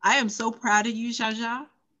 I am so proud of you, Jaja.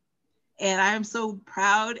 And I am so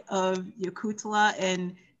proud of Yakutala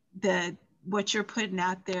and what you're putting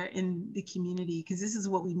out there in the community, because this is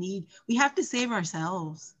what we need. We have to save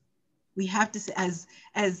ourselves. We have to, as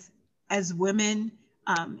women,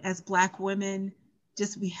 as Black women,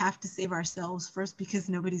 we have to save ourselves first, because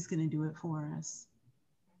nobody's going to do it for us.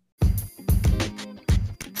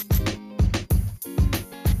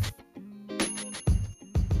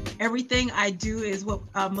 Everything I do is what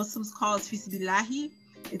Muslims call fisbillahi.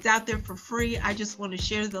 It's out there for free. I just want to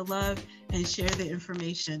share the love and share the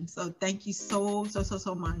information. So thank you so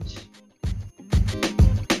much.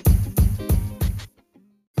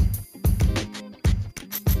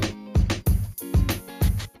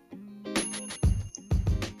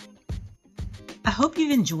 hope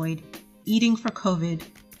you've enjoyed Eating for COVID,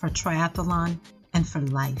 for Triathlon, and for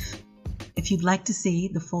Life. If you'd like to see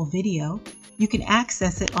the full video, you can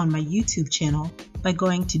access it on my YouTube channel by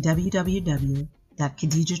going to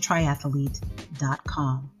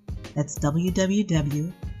www.khadijatriathlete.com. That's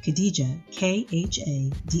www.khadija,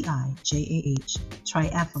 Khadijah,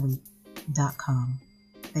 triathlete.com.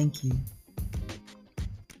 Thank you.